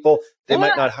other people. They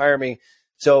might not hire me.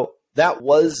 So that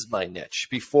was my niche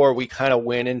before we kind of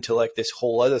went into like this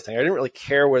whole other thing. I didn't really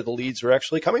care where the leads were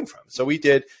actually coming from. So we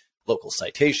did local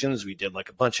citations. We did like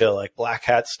a bunch of like black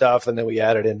hat stuff. And then we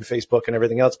added in Facebook and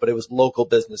everything else, but it was local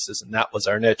businesses. And that was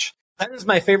our niche. That is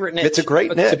my favorite niche. It's a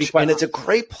great niche and it's a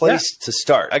great place to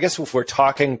start. I guess if we're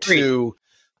talking to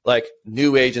like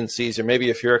new agencies, or maybe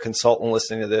if you're a consultant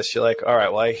listening to this, you're like, all right,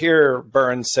 well, I hear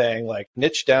Burns saying like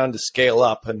niche down to scale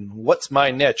up. And what's my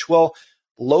niche? Well,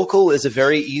 local is a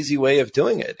very easy way of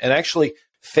doing it. And actually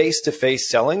face-to-face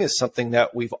selling is something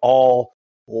that we've all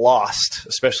lost,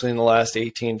 especially in the last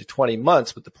 18 to 20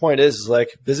 months. But the point is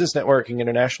like Business Networking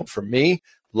International, for me,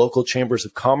 local chambers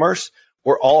of commerce,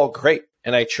 were all great.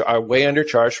 And I way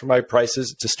undercharged for my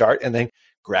prices to start and then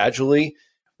gradually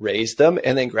raised them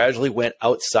and then gradually went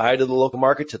outside of the local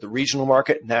market to the regional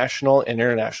market, national and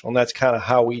international. And that's kind of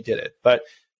how we did it. But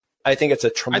I think it's a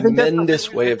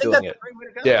tremendous way of doing it.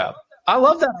 Yeah. I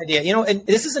love that idea. And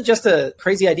this isn't just a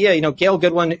crazy idea. Gail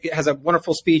Goodwin has a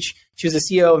wonderful speech. She was the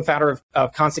CEO and founder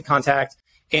of Constant Contact.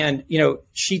 And,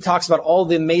 she talks about all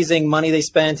the amazing money they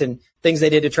spent and things they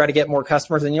did to try to get more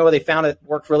customers. And what they found it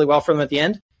worked really well for them at the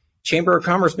end? Chamber of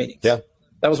Commerce meetings. Yeah.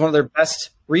 That was one of their best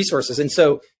resources. And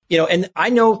so, and I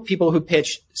know people who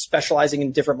pitch specializing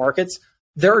in different markets.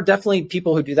 There are definitely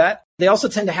people who do that. They also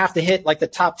tend to have to hit like the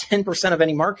top 10% of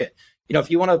any market. If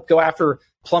you want to go after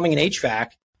plumbing and HVAC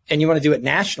and you want to do it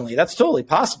nationally, that's totally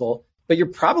possible. But you're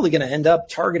probably going to end up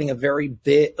targeting a very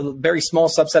small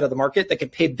subset of the market that can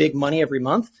pay big money every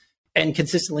month and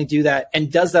consistently do that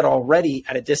and does that already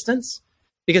at a distance.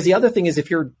 Because the other thing is, if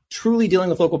you're truly dealing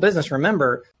with local business,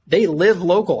 remember, they live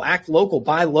local, act local,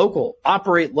 buy local,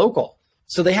 operate local.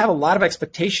 So they have a lot of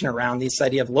expectation around this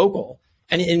idea of local.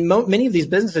 And in many of these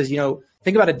businesses,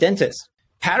 think about a dentist.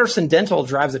 Patterson Dental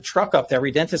drives a truck up to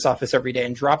every dentist office every day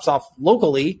and drops off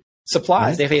locally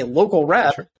supplies. They have a local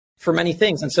rep for many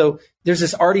things. And so there's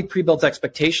this already pre-built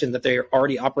expectation that they're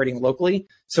already operating locally.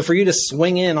 So for you to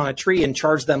swing in on a tree and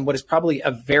charge them what is probably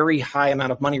a very high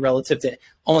amount of money relative to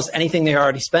almost anything they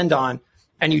already spend on,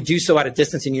 and you do so at a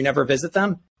distance and you never visit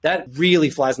them, that really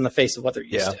flies in the face of what they're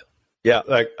used to. Yeah,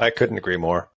 I couldn't agree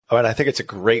more. I mean, I think it's a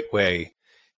great way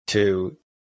to,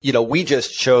 we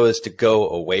just chose to go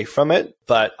away from it,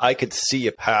 but I could see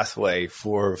a pathway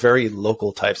for very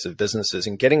local types of businesses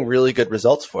and getting really good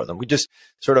results for them. We just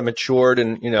sort of matured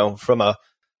and, from a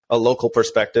local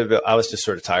perspective, I was just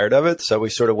sort of tired of it. So we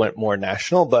sort of went more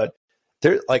national, but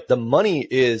the money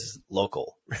is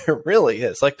local. It really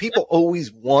is. Like people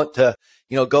always want to,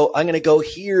 I'm going to go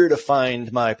here to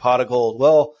find my pot of gold.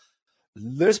 Well,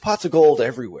 there's pots of gold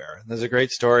everywhere. There's a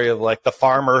great story of like the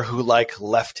farmer who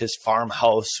left his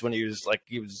farmhouse when he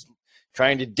was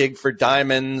trying to dig for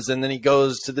diamonds. And then he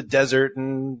goes to the desert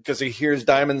and because he hears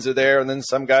diamonds are there. And then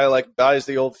some guy buys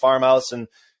the old farmhouse and,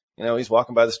 he's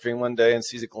walking by the stream one day and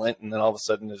sees a glint. And then all of a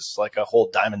sudden there's like a whole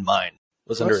diamond mine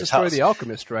was under his house. That's the story of the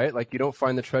alchemist, right? Like you don't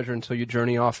find the treasure until you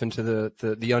journey off into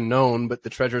the unknown, but the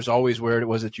treasure is always where it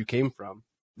was that you came from.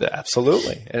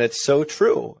 Absolutely. And it's so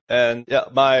true. And yeah,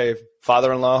 my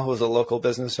father-in-law, who was a local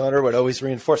business owner, would always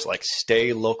reinforce,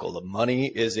 stay local. The money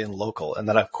is in local. And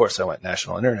then, of course, I went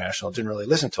national, international, didn't really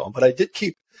listen to him. But I did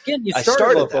keep... Again, you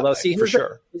started local, though. See, for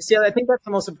sure. See, I think that's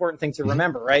the most important thing to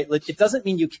remember, right? It doesn't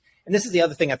mean you... And this is the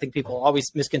other thing I think people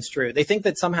always misconstrue. They think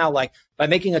that somehow, by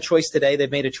making a choice today, they've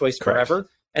made a choice forever.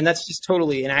 And that's just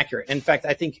totally inaccurate. In fact,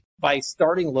 I think by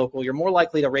starting local, you're more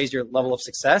likely to raise your level of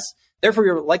success. Therefore,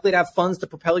 you're likely to have funds to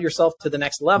propel yourself to the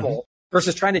next level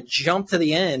versus trying to jump to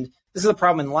the end. This is a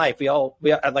problem in life.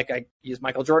 I use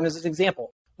Michael Jordan as an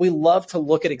example. We love to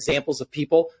look at examples of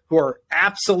people who are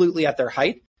absolutely at their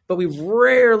height, but we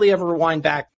rarely ever rewind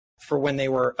back for when they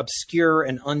were obscure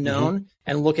and unknown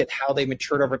and look at how they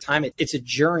matured over time. It's a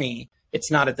journey. It's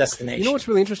not a destination. You know what's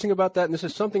really interesting about that? And this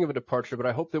is something of a departure, but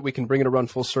I hope that we can bring it around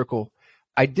full circle.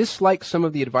 I dislike some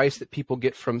of the advice that people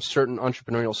get from certain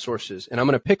entrepreneurial sources. And I'm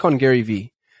going to pick on Gary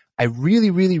Vee. I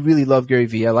really, really, really love Gary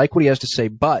Vee. I like what he has to say,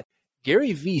 but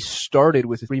Gary Vee started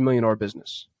with a $3 million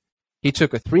business. He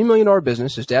took a $3 million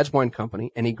business, his dad's wine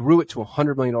company, and he grew it to a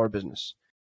 $100 million business.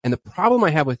 And the problem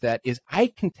I have with that is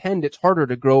I contend it's harder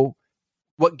to grow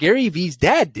what Gary Vee's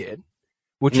dad did,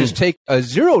 which is take a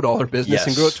 $0 business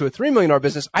and grow it to a $3 million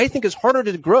business. I think is harder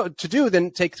to do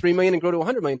than take $3 million and grow to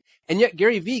 $100 million. And yet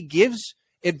Gary Vee gives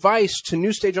advice to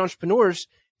new stage entrepreneurs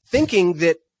thinking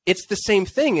that it's the same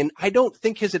thing. And I don't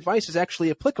think his advice is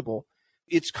actually applicable.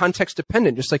 It's context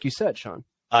dependent, just like you said, Shaun.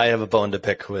 I have a bone to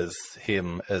pick with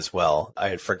him as well. I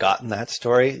had forgotten that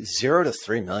story. 0 to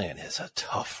 3 million is a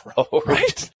tough road.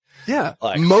 Right? Yeah.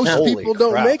 Like, most people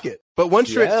don't crap. make it. But once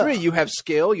you're at 3, you have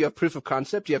scale, you have proof of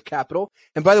concept, you have capital.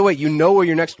 And by the way, you know where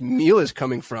your next meal is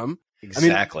coming from.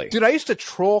 Exactly. I mean, dude, I used to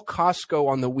troll Costco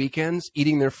on the weekends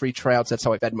eating their free tryouts. That's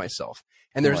how I fed myself.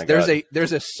 And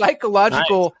there's a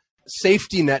psychological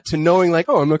safety net to knowing like,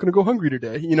 oh, I'm not going to go hungry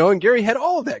today, you know, and Gary had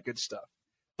all of that good stuff.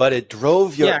 But it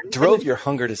drove your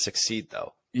hunger to succeed,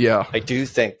 though. Yeah. I do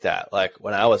think that, like,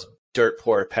 when I was dirt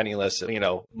poor, penniless, you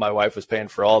know, my wife was paying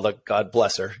for all the, God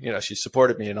bless her, you know, she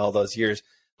supported me in all those years.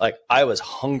 Like, I was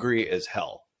hungry as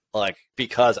hell, like,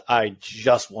 because I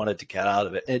just wanted to get out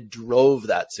of it. It drove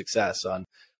that success on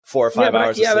 4 or 5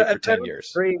 hours of sleep for 10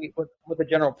 years. I agree with the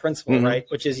general principle, right?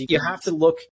 Which is you have to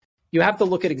look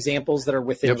at examples that are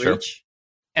within reach.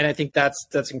 And I think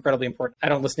that's incredibly important.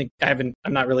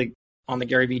 I'm not really on the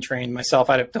Gary Vee train myself.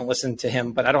 I don't listen to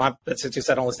him, but I don't listen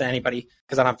to anybody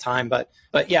because I don't have time. But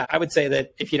yeah, I would say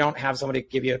that if you don't have somebody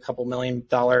give you a couple $1 million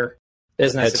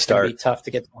business, it's going to be tough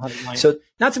to get to 100 million. So,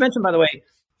 not to mention, by the way,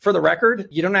 for the record,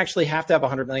 you don't actually have to have a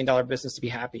 $100 million business to be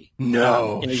happy.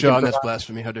 No, Shaun, that's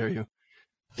blasphemy. How dare you?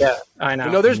 Yeah, I know.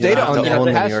 But no, there's data on that. The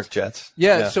New York Jets.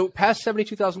 Yeah, so past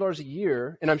 $72,000 a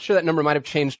year, and I'm sure that number might have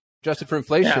changed adjusted for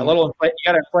inflation. Yeah, a little inflation.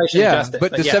 You got to inflation adjust it.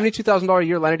 But the $72,000 a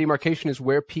year line of demarcation is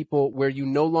where you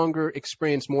no longer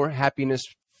experience more happiness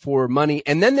for money.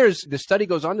 And then the study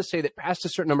goes on to say that past a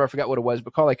certain number, I forgot what it was,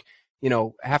 but call like,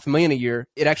 $500,000 a year,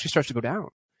 it actually starts to go down.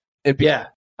 Yeah.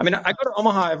 I mean, I go to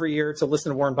Omaha every year to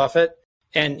listen to Warren Buffett,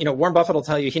 and, Warren Buffett will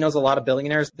tell you he knows a lot of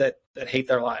billionaires that hate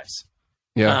their lives.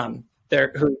 Yeah.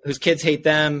 Whose kids hate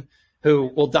them,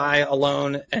 who will die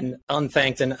alone and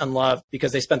unthanked and unloved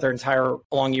because they spent their entire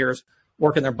long years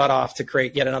working their butt off to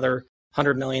create yet another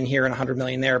 100 million here and 100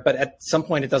 million there. But at some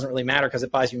point, it doesn't really matter because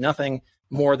it buys you nothing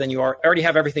more than you already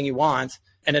have everything you want.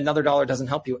 And another dollar doesn't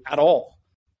help you at all.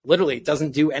 Literally, it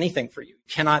doesn't do anything for you. You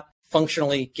cannot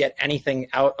functionally get anything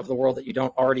out of the world that you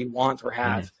don't already want or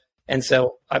have. And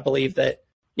so I believe that,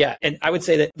 and I would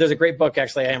say that there's a great book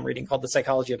actually I am reading called The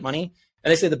Psychology of Money.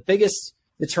 And they say the biggest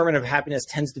determinant of happiness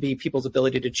tends to be people's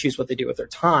ability to choose what they do with their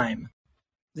time.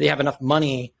 They have enough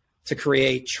money to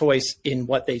create choice in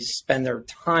what they spend their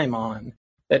time on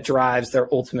that drives their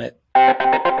ultimate. Hey,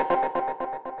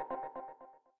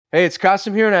 it's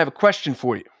Qasim here, and I have a question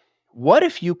for you. What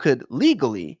if you could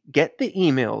legally get the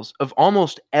emails of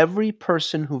almost every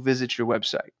person who visits your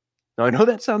website? Now, I know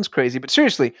that sounds crazy, but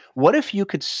seriously, what if you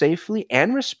could safely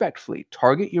and respectfully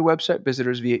target your website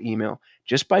visitors via email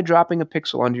just by dropping a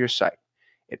pixel onto your site?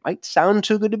 It might sound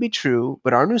too good to be true,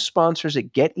 but our new sponsors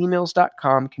at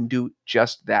getemails.com can do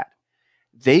just that.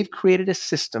 They've created a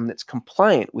system that's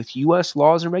compliant with US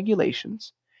laws and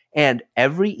regulations, and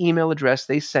every email address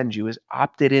they send you is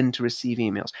opted in to receive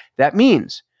emails. That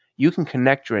means you can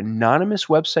connect your anonymous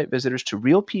website visitors to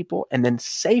real people and then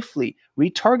safely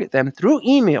retarget them through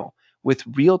email with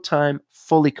real-time,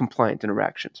 fully compliant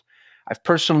interactions. I've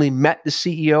personally met the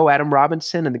CEO, Adam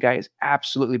Robinson, and the guy is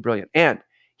absolutely brilliant. And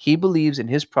he believes in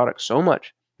his product so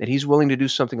much that he's willing to do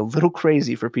something a little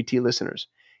crazy for PT listeners.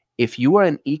 If you are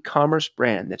an e-commerce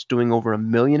brand that's doing over $1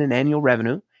 million in annual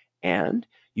revenue and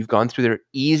you've gone through their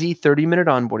easy 30-minute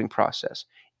onboarding process,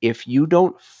 if you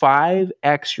don't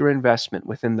 5x your investment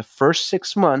within the first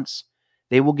 6 months,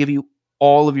 they will give you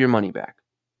all of your money back.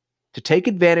 To take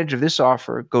advantage of this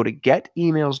offer, go to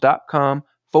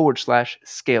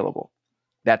getemails.com/scalable.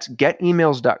 That's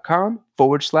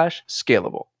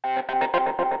getemails.com/scalable.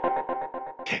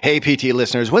 Hey, PT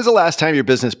listeners, when's the last time your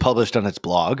business published on its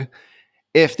blog?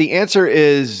 If the answer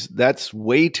is that's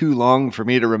way too long for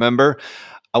me to remember,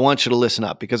 I want you to listen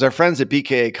up because our friends at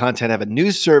BKA Content have a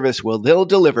new service where they'll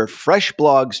deliver fresh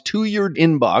blogs to your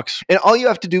inbox, and all you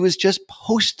have to do is just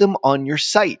post them on your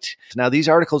site. Now, these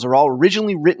articles are all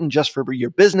originally written just for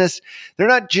your business. They're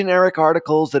not generic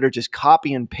articles that are just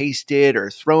copy and pasted or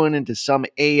thrown into some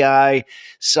AI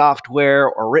software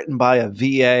or written by a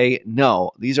VA.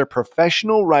 No, these are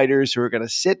professional writers who are going to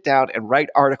sit down and write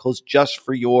articles just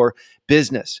for your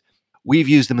business. We've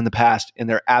used them in the past, and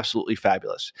they're absolutely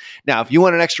fabulous. Now, if you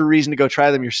want an extra reason to go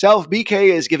try them yourself,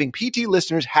 BKA is giving PT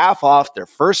listeners half off their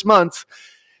first month.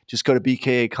 Just go to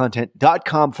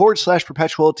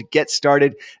bkacontent.com/perpetual to get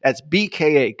started. That's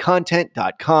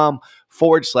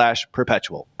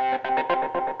bkacontent.com/perpetual.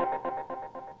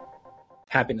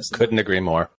 Happiness. Couldn't agree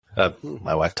more.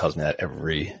 My wife tells me that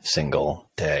every single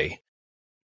day.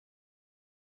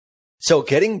 So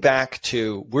getting back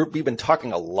to, we've been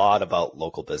talking a lot about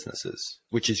local businesses,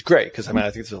 which is great because I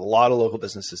think there's a lot of local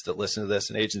businesses that listen to this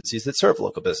and agencies that serve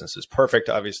local businesses. Perfect,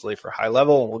 obviously, for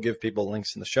HighLevel. And we'll give people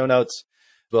links in the show notes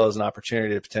as well as an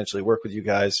opportunity to potentially work with you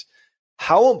guys.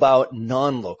 How about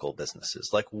non-local businesses?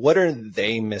 Like, what are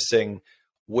they missing?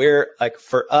 Where, like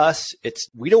for us,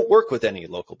 we don't work with any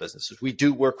local businesses. We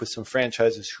do work with some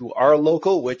franchises who are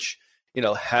local, which,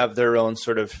 have their own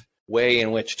sort of way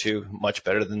in which to, much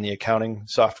better than the accounting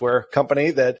software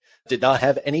company that did not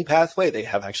have any pathway. They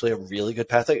have actually a really good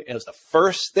pathway. It was the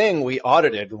first thing we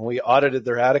audited when we audited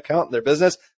their ad account and their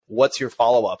business. What's your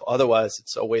follow-up? Otherwise,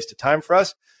 it's a waste of time for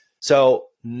us. So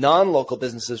non-local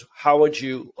businesses, how would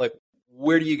you,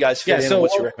 where do you guys fit in? So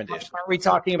what's your recommendation? Are we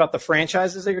talking about the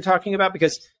franchises that you're talking about?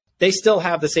 Because they still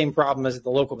have the same problem as the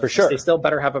local business. For sure. They still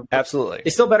better have a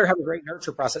great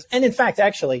nurture process. And in fact,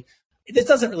 actually, this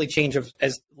doesn't really change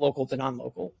as local to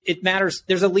non-local. It matters.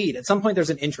 There's a lead. At some point,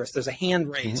 there's an interest. There's a hand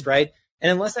raised, right?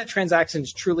 And unless that transaction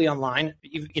is truly online,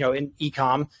 in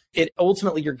e-com,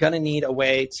 ultimately you're going to need a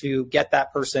way to get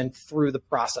that person through the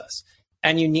process.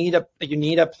 And you need a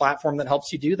platform that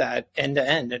helps you do that end to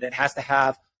end. And it has to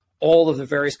have all of the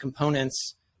various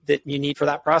components that you need for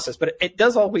that process. But it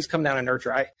does always come down to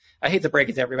nurture. I hate to break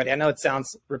it to everybody. I know it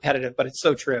sounds repetitive, but it's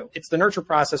so true. It's the nurture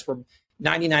process where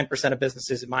 99% of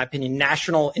businesses, in my opinion,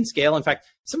 national in scale. In fact,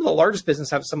 some of the largest businesses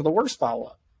have some of the worst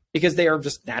follow-up because they are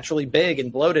just naturally big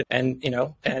and bloated and,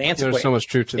 and antiquated. There's so much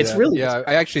truth to that. It's really,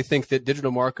 I actually think that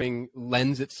digital marketing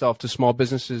lends itself to small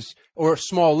businesses or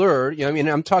smaller,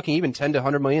 I'm talking even 10 to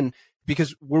 100 million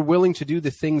because we're willing to do the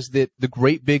things that the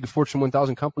great big Fortune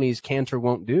 1000 companies can't or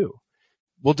won't do.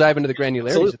 We'll dive into the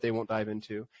granularities that they won't dive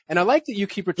into. And I like that you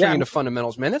keep returning to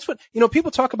fundamentals, man. That's what, people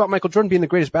talk about Michael Jordan being the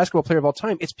greatest basketball player of all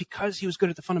time. It's because he was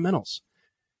good at the fundamentals.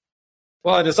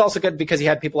 Well, it is also good because he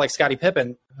had people like Scottie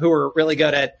Pippen who were really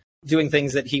good at doing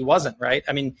things that he wasn't, right?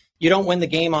 I mean, you don't win the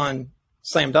game on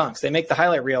slam dunks. They make the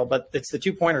highlight reel, but it's the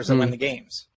 2-pointers that win the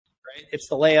games, right? It's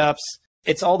the layups.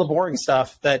 It's all the boring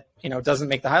stuff that, doesn't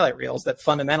make the highlight reels that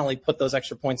fundamentally put those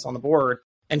extra points on the board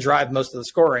and drive most of the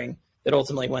scoring that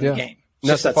ultimately win the game.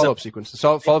 That's the follow-up sequence. The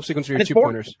follow-up sequence are your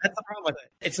 2-pointers. That's the problem with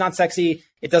it. It's not sexy.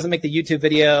 It doesn't make the YouTube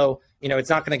video. It's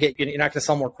not going to you're not going to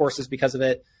sell more courses because of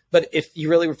it. But if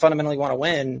you really fundamentally want to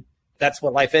win, that's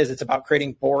what life is. It's about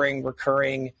creating boring,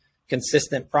 recurring,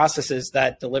 consistent processes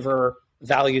that deliver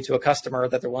value to a customer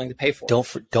that they're willing to pay for. Don't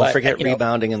forget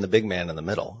rebounding and the big man in the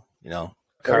middle, There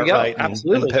we go.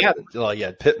 Absolutely. Well, you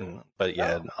had Pippen, but you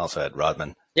also had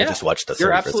Rodman. I just watched the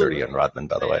 30 for 30 on Rodman,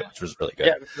 by the way, which was really good.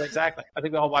 Yeah, exactly. I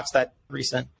think we all watched that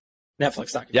recent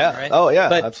Netflix documentary, right? Oh, yeah,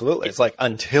 but absolutely. It's like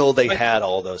until they had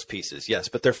all those pieces, yes,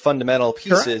 but they're fundamental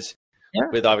pieces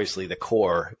with obviously the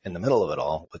core in the middle of it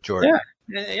all with Jordan.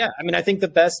 Yeah. I mean, I think the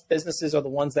best businesses are the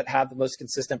ones that have the most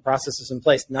consistent processes in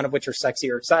place, none of which are sexy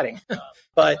or exciting.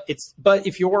 But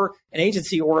if you're an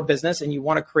agency or a business and you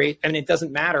want to create, it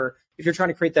doesn't matter if you're trying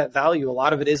to create that value. A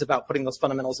lot of it is about putting those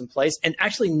fundamentals in place and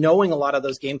actually knowing a lot of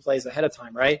those game plays ahead of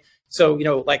time, right? So,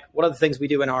 one of the things we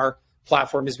do in our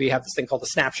platform is we have this thing called the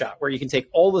snapshot where you can take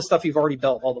all the stuff you've already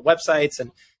built, all the websites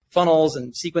and funnels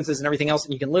and sequences and everything else,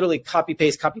 and you can literally copy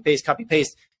paste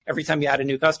every time you add a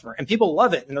new customer. And people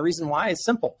love it. And the reason why is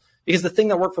simple, because the thing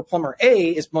that worked for plumber A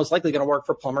is most likely going to work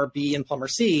for plumber B and plumber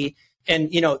C.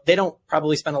 And, they don't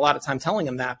probably spend a lot of time telling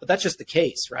them that, but that's just the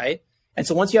case, right? And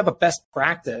so once you have a best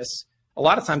practice, a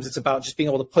lot of times it's about just being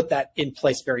able to put that in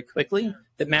place very quickly.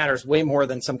 That matters way more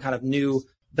than some kind of new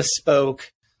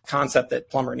bespoke concept that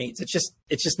plumber needs. It's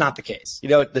just not the case.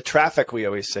 The traffic we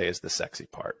always say is the sexy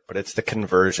part, but it's the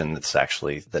conversion that's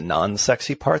actually the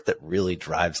non-sexy part that really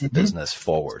drives the business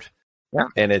forward. Yeah.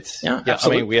 And it's,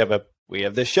 we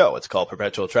have this show. It's called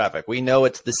Perpetual Traffic. We know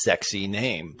it's the sexy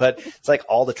name, but it's like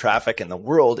all the traffic in the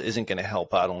world isn't going to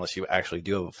help out unless you actually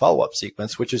do have a follow-up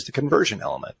sequence, which is the conversion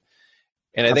element.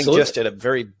 And I think Absolutely. just at a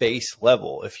very base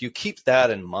level, if you keep that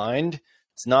in mind,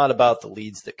 it's not about the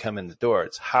leads that come in the door.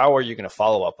 It's how are you going to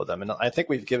follow up with them? And I think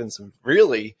we've given some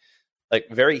really like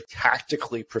very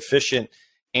tactically proficient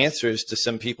answers to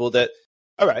some people that,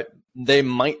 all right, they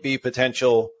might be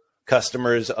potential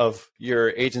customers of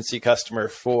your agency customer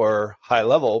for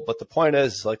HighLevel, but the point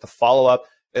is like the follow up,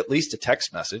 at least a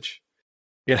text message,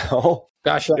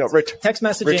 Gosh, you know, text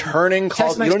messaging, returning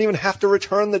calls. You don't even have to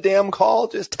return the damn call,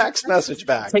 just text message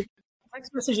back.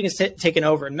 Text messaging is taken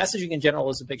over, and messaging in general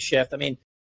is a big shift. I mean,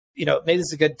 maybe this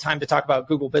is a good time to talk about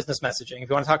Google Business Messaging. If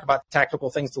you want to talk about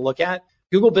tactical things to look at,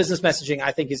 Google Business Messaging,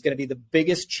 I think, is going to be the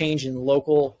biggest change in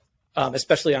local,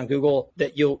 especially on Google,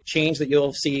 that you'll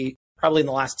see probably in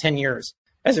the last 10 years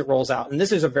as it rolls out. And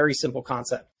this is a very simple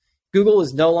concept. Google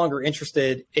is no longer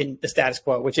interested in the status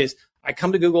quo, which is I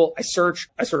come to Google, I search,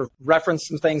 I sort of reference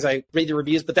some things, I read the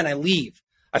reviews, but then I leave.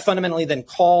 I fundamentally then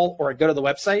call or I go to the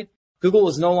website. Google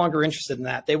is no longer interested in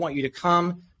that. They want you to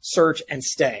come, search, and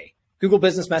stay. Google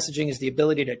Business Messaging is the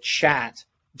ability to chat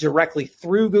directly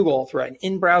through Google, through an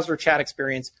in-browser chat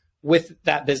experience with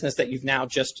that business that you've now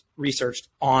just researched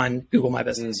on Google My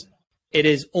Business. It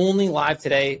is only live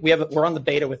today. We're on the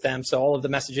beta with them, so all of the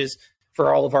messages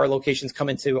for all of our locations come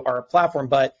into our platform,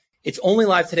 but it's only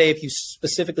live today if you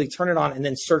specifically turn it on and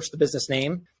then search the business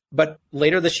name. But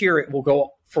later this year, it will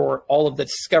go for all of the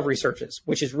discovery searches,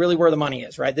 which is really where the money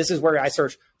is, right? This is where I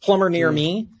search plumber near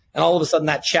me, and all of a sudden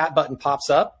that chat button pops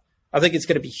up. I think it's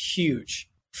going to be huge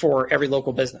for every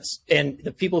local business. And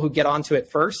the people who get onto it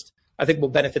first, I think will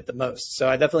benefit the most. So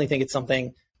I definitely think it's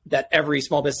something that every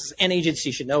small business and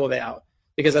agency should know about,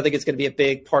 because I think it's going to be a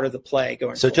big part of the play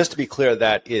going forward. Just to be clear,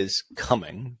 that is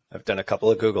coming. I've done a couple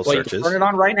of Google searches. You can turn it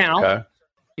on right now. Okay.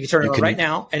 You can turn it on right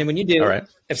now. And when you do, right,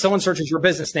 if someone searches your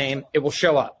business name, it will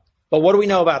show up. But what do we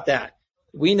know about that?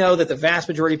 We know that the vast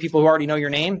majority of people who already know your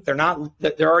name, they're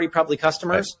already probably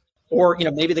customers, right, or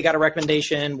maybe they got a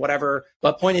recommendation, whatever.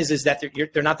 But point is that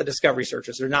they're not the discovery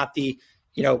searches. They're not the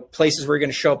places where you're going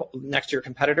to show up next to your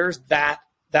competitors. That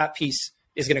piece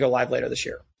is going to go live later this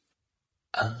year.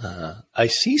 I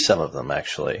see some of them,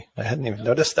 actually. I hadn't even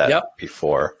noticed that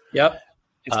before. Yep.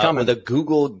 It's coming. With a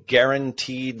Google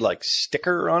guaranteed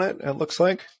sticker on it, it looks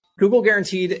like. Google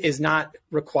guaranteed is not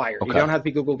required. Okay. You don't have to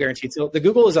be Google guaranteed. So the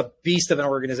Google is a beast of an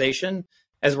organization,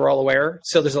 as we're all aware.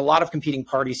 So there's a lot of competing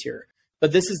parties here.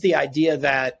 But this is the idea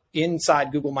that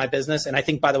inside Google My Business, and I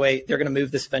think, by the way, they're going to move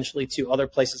this eventually to other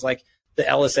places like the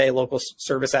LSA, local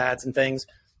service ads and things.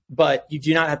 But you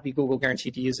do not have to be Google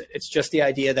guaranteed to use it. It's just the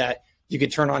idea that you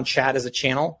could turn on chat as a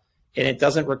channel, and it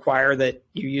doesn't require that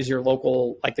you use your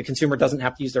local, the consumer doesn't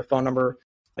have to use their phone number.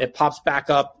 It pops back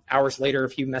up hours later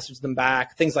if you message them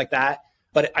back, things like that.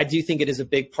 But I do think it is a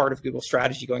big part of Google's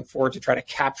strategy going forward to try to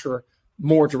capture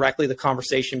more directly the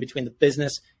conversation between the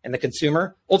business and the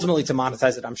consumer, ultimately to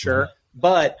monetize it, I'm sure.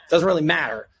 But it doesn't really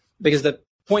matter, because the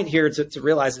point here to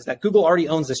realize is that Google already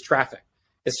owns this traffic.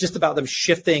 It's just about them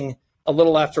shifting a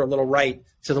little left or a little right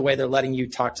to the way they're letting you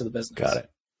talk to the business. Got it.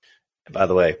 By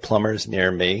the way, plumbers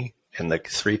near me in the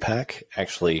 3-pack,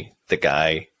 actually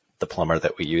the plumber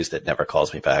that we use that never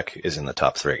calls me back is in the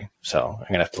top 3. So I'm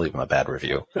going to have to leave him a bad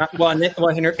review. Well,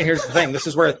 here's the thing. This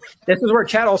is where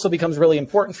chat also becomes really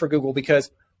important for Google,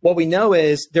 because what we know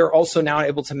is they're also now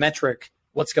able to metric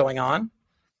what's going on.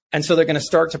 And so they're going to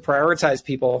start to prioritize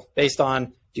people based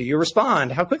on, do you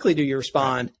respond? How quickly do you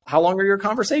respond? How long are your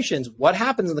conversations? What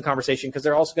happens in the conversation? Because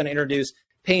they're also going to introduce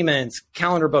payments,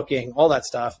 calendar booking, all that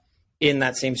stuff in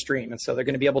that same stream. And so they're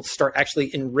going to be able to start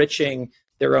actually enriching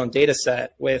their own data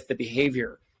set with the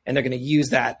behavior, and they're going to use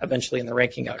that eventually in the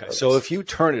ranking algorithms. Okay, so if you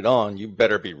turn it on, you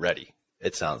better be ready,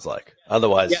 it sounds like.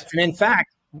 Otherwise. Yes, and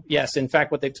in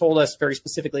fact, what they've told us very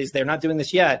specifically is they're not doing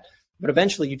this yet, but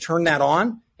eventually you turn that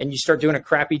on and you start doing a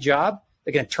crappy job,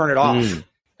 they're going to turn it off, and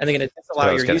they're going to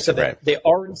disallow your use of it. Right.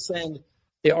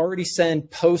 They already send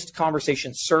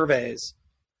post-conversation surveys,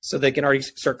 so they can already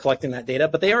start collecting that data,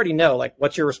 but they already know,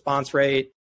 what's your response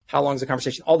rate, how long is the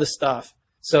conversation, all this stuff.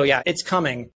 So yeah, it's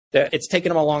coming. It's taken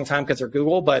them a long time because they're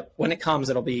Google, but when it comes,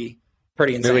 it'll be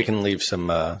pretty insane. Maybe we can leave some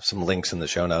links in the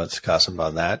show notes, Qasim,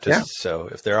 on that. So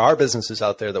if there are businesses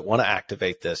out there that want to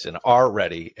activate this and are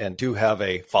ready and do have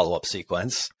a follow-up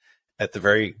sequence at the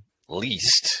very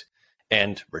least,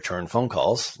 and return phone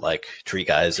calls like Tree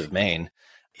Guys of Maine,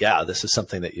 yeah, this is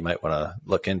something that you might want to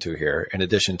look into here, in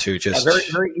addition to just a very,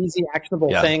 very easy, actionable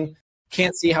thing.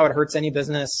 Can't see how it hurts any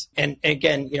business. And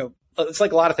again, it's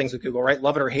like a lot of things with Google, right?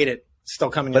 Love it or hate it, it's still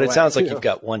coming. But it sounds like you've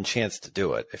got one chance to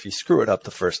do it. If you screw it up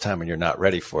the first time and you're not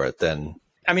ready for it, then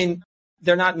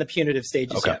they're not in the punitive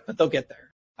stages yet, but they'll get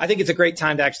there. I think it's a great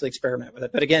time to actually experiment with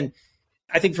it. But again,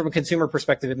 I think from a consumer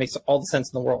perspective, it makes all the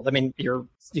sense in the world. I mean, you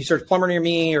search plumber near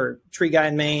me or tree guy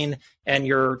in Maine, and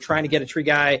you're trying to get a tree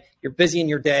guy. You're busy in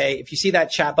your day. If you see that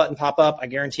chat button pop up, I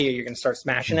guarantee you're going to start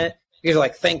smashing it. Because you're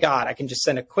like, thank God, I can just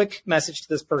send a quick message to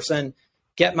this person,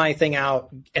 get my thing out,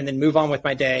 and then move on with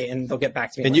my day, and they'll get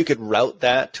back to me. And you could route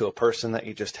that to a person that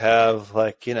you just have,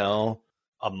 like, you know,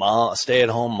 a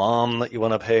stay-at-home mom that you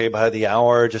want to pay by the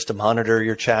hour just to monitor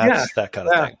your chats, that kind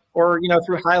of thing. Or, you know,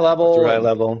 through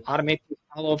HighLevel. Automate the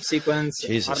follow-up sequence.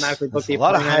 Jesus. Automatically book There's a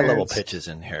lot of high-level pitches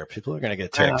in here. People are going to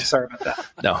get ticked. Sorry about that.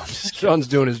 No, I'm just kidding. Sean's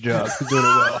doing his job. He's doing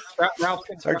it well.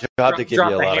 It's our job to give you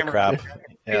a lot of crap.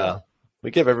 Yeah. We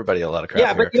give everybody a lot of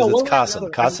crap here because it's Qasim.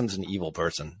 Qasim's an evil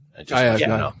person.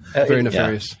 Very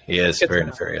nefarious. He is very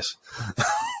nefarious.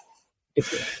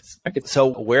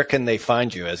 So where can they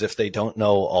find you as if they don't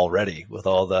know already with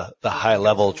all the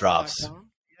high-level drops?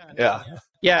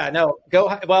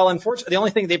 Well, unfortunately, the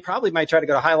only thing they probably might try to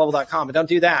go to highlevel.com, but don't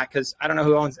do that because I don't know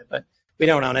who owns it, but we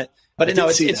don't own it. But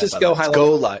it's just go high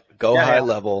level. Go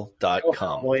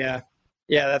highlevel.com. Well, yeah,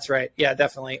 that's right. Yeah,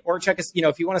 definitely. Or check us,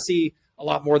 if you want to see a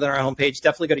lot more than our homepage,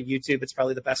 definitely go to YouTube. It's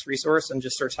probably the best resource, and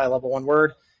just search HighLevel one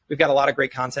word. We've got a lot of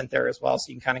great content there as well, so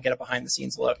you can kind of get a behind the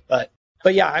scenes look. But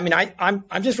yeah, I mean, I'm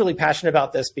just really passionate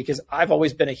about this because I've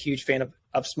always been a huge fan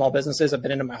of small businesses. I've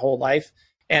been in it my whole life.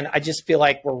 And I just feel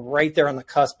like we're right there on the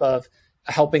cusp of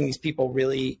helping these people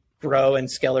really grow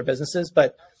and scale their businesses.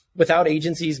 But without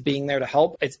agencies being there to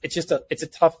help, it's a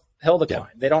tough hill to climb.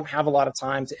 They don't have a lot of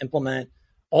time to implement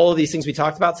all of these things we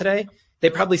talked about today. They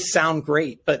probably sound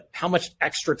great, but how much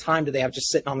extra time do they have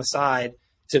just sitting on the side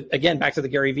to, again, back to the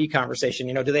Gary Vee conversation,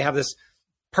 do they have this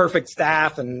perfect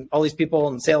staff and all these people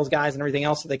and sales guys and everything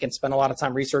else so they can spend a lot of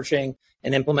time researching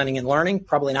and implementing and learning?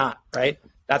 Probably not, right?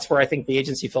 That's where I think the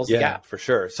agency fills the gap. For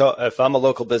sure. So if I'm a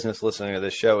local business listening to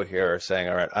this show here saying,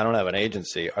 all right, I don't have an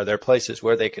agency, are there places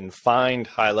where they can find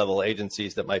high-level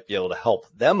agencies that might be able to help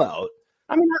them out?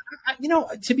 I mean,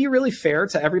 to be really fair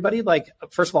to everybody, like,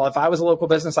 first of all, if I was a local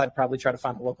business, I'd probably try to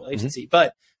find a local agency.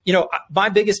 But, my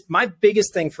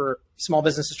biggest thing for small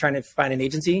businesses trying to find an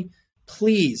agency,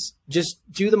 please just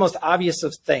do the most obvious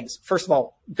of things. First of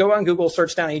all, go on Google,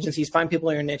 search down agencies, find people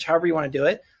in your niche, however you want to do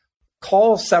it.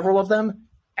 Call several of them,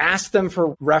 ask them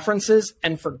for references,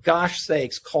 and for gosh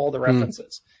sakes, call the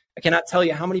references. I cannot tell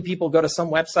you how many people go to some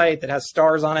website that has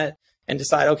stars on it and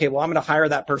decide, okay, well, I'm going to hire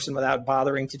that person without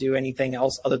bothering to do anything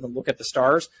else other than look at the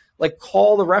stars. Like,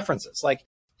 call the references. Like,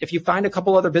 if you find a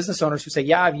couple other business owners who say,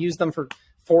 yeah, I've used them for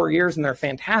 4 years and they're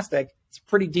fantastic, it's a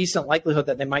pretty decent likelihood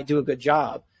that they might do a good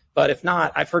job. But if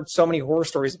not, I've heard so many horror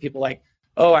stories of people like,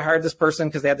 oh, I hired this person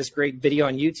because they had this great video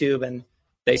on YouTube and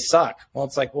they suck. Well,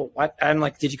 it's like, well, what? I'm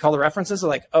like, did you call the references? They're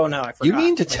like, oh, no, I forgot. You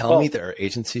mean to tell me there are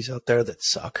agencies out there that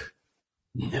suck?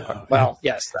 No. Well,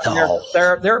 yes. No.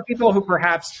 There are people who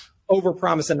perhaps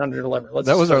overpromise and underdeliver.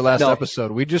 That was our last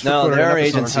episode. We just recorded an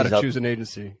episode on how to choose an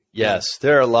agency. Yes,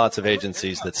 there are lots of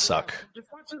agencies that suck.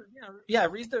 Just watch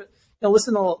it. Read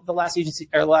listen to the last agency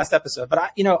or the last episode. But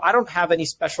I don't have any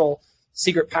special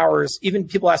secret powers. Even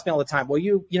people ask me all the time, well,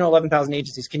 11,000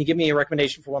 agencies. Can you give me a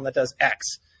recommendation for one that does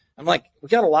X? I'm like, we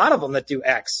got a lot of them that do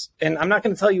X, and I'm not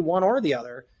going to tell you one or the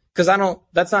other because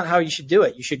that's not how you should do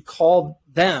it. You should call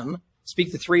them,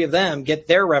 speak to 3 of them, get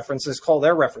their references, call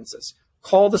their references.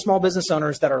 Call the small business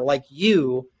owners that are like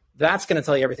you. That's going to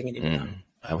tell you everything you need to know.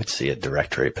 I would see a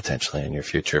directory potentially in your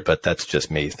future, but that's just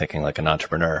me thinking like an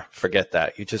entrepreneur. Forget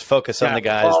that. You just focus on the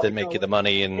guys that make you the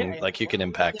money and you can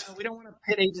impact. We don't want to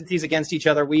pit agencies against each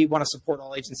other. We want to support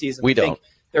all agencies. And we don't.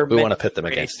 We want to pit them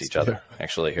against each other,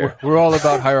 actually, here. We're all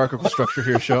about hierarchical structure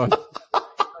here, Sean.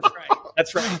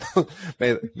 That's right.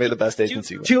 May the best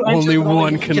agency win. Only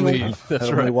one can leave. That's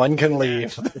right. Only one can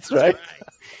leave. That's right.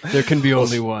 There can be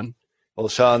only one. Well,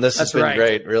 Sean, this has been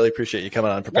great. Really appreciate you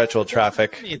coming on. Perpetual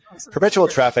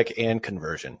traffic and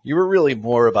conversion. You were really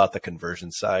more about the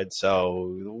conversion side,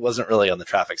 so it wasn't really on the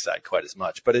traffic side quite as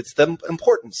much, but it's the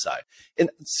important side. And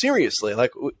seriously,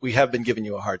 like, we have been giving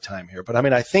you a hard time here, but I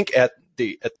mean, I think at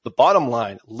the bottom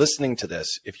line, listening to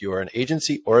this, if you are an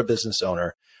agency or a business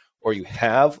owner, or you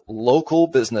have local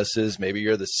businesses, maybe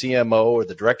you're the CMO or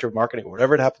the director of marketing, or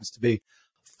whatever it happens to be,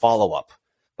 follow up.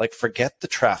 Like, forget the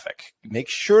traffic. Make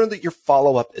sure that your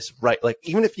follow-up is right. Like,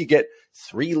 even if you get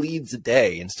 3 leads a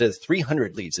day instead of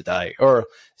 300 leads a day, or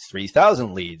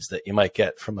 3,000 leads that you might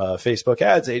get from a Facebook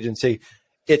ads agency,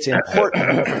 it's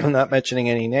important. I'm not mentioning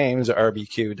any names,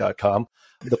 rbq.com.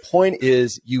 The point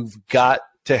is, you've got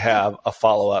to have a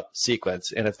follow-up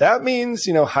sequence. And if that means,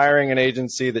 hiring an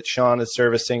agency that Shaun is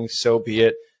servicing, so be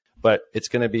it. But it's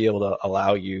going to be able to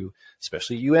allow you,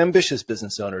 especially you ambitious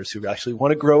business owners who actually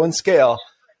want to grow and scale,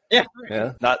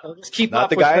 Yeah. Not just keep not up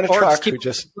the with guy in a or truck keep who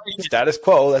just status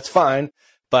quo. That's fine.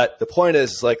 But the point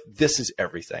is, like, this is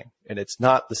everything. And it's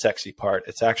not the sexy part.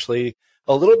 It's actually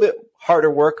a little bit harder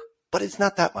work, but it's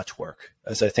not that much work,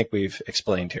 as I think we've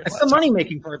explained here. It's the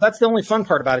money-making part. That's the only fun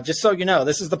part about it. Just so you know,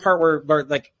 this is the part where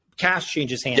like cash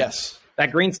changes hands. Yes.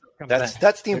 That green stuff comes in.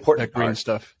 That's the important green part.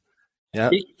 stuff. Yeah.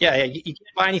 You can't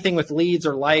buy anything with leads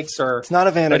or likes or It's not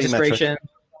a vanity registration.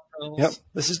 metric. Yep.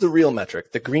 This is the real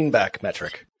metric, the greenback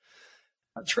metric.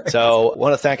 That's right. So I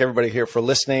want to thank everybody here for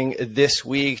listening this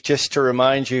week. Just to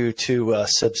remind you to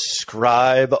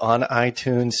subscribe on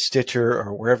iTunes, Stitcher,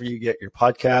 or wherever you get your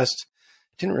podcast.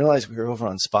 Didn't realize we were over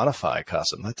on Spotify,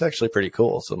 Qasim. That's actually pretty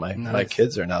cool. So my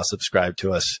kids are now subscribed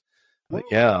to us. But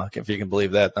yeah, if you can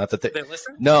believe that. Not that they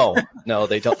listen? No,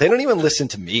 they don't. They don't even listen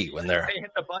to me when they're. They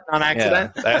hit the button on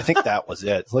accident. Yeah, I think that was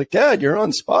it. It's like, Dad, you're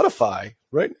on Spotify,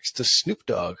 right next to Snoop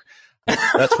Dogg.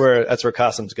 That's where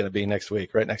Qasim's going to be next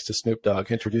week, right next to Snoop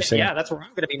Dogg, introducing. Yeah, that's where I'm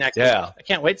going to be next week. I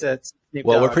can't wait to Snoop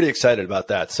Well, Dogg. we're pretty excited about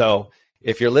that. So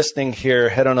if you're listening here,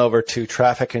 head on over to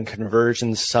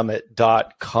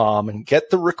trafficandconversionsummit.com and get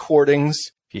the recordings.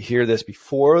 If you hear this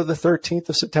before the 13th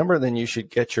of September, then you should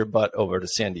get your butt over to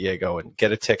San Diego and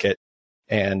get a ticket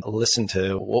and listen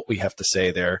to what we have to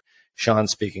say there. Shaun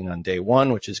speaking on day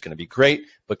one, which is going to be great,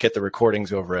 but get the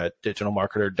recordings over at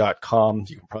digitalmarketer.com.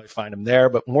 You can probably find them there,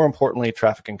 but more importantly,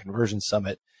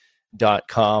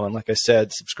 trafficandconversionsummit.com. And like I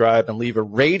said, subscribe and leave a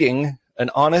rating, an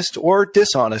honest or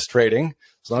dishonest rating,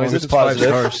 as long as it's positive.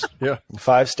 5 stars. Yeah.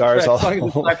 5 stars all Right,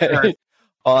 the way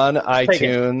on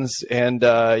iTunes. And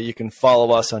you can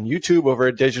follow us on YouTube over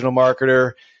at Digital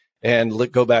Marketer.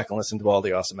 And go back and listen to all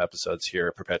the awesome episodes here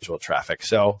at Perpetual Traffic.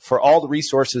 So for all the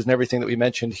resources and everything that we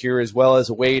mentioned here, as well as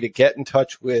a way to get in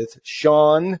touch with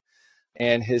Shaun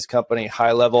and his company,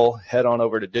 HighLevel, head on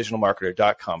over to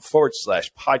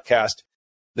digitalmarketer.com/podcast.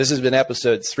 This has been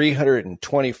episode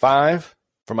 325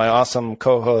 for my awesome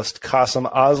co-host,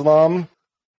 Qasim Aslam.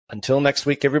 Until next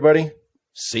week, everybody,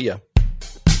 see ya.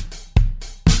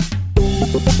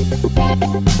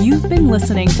 You've been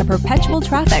listening to Perpetual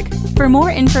Traffic. For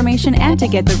more information and to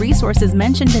get the resources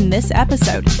mentioned in this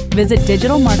episode, visit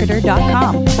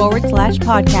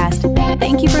digitalmarketer.com/podcast.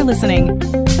 Thank you for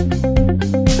listening.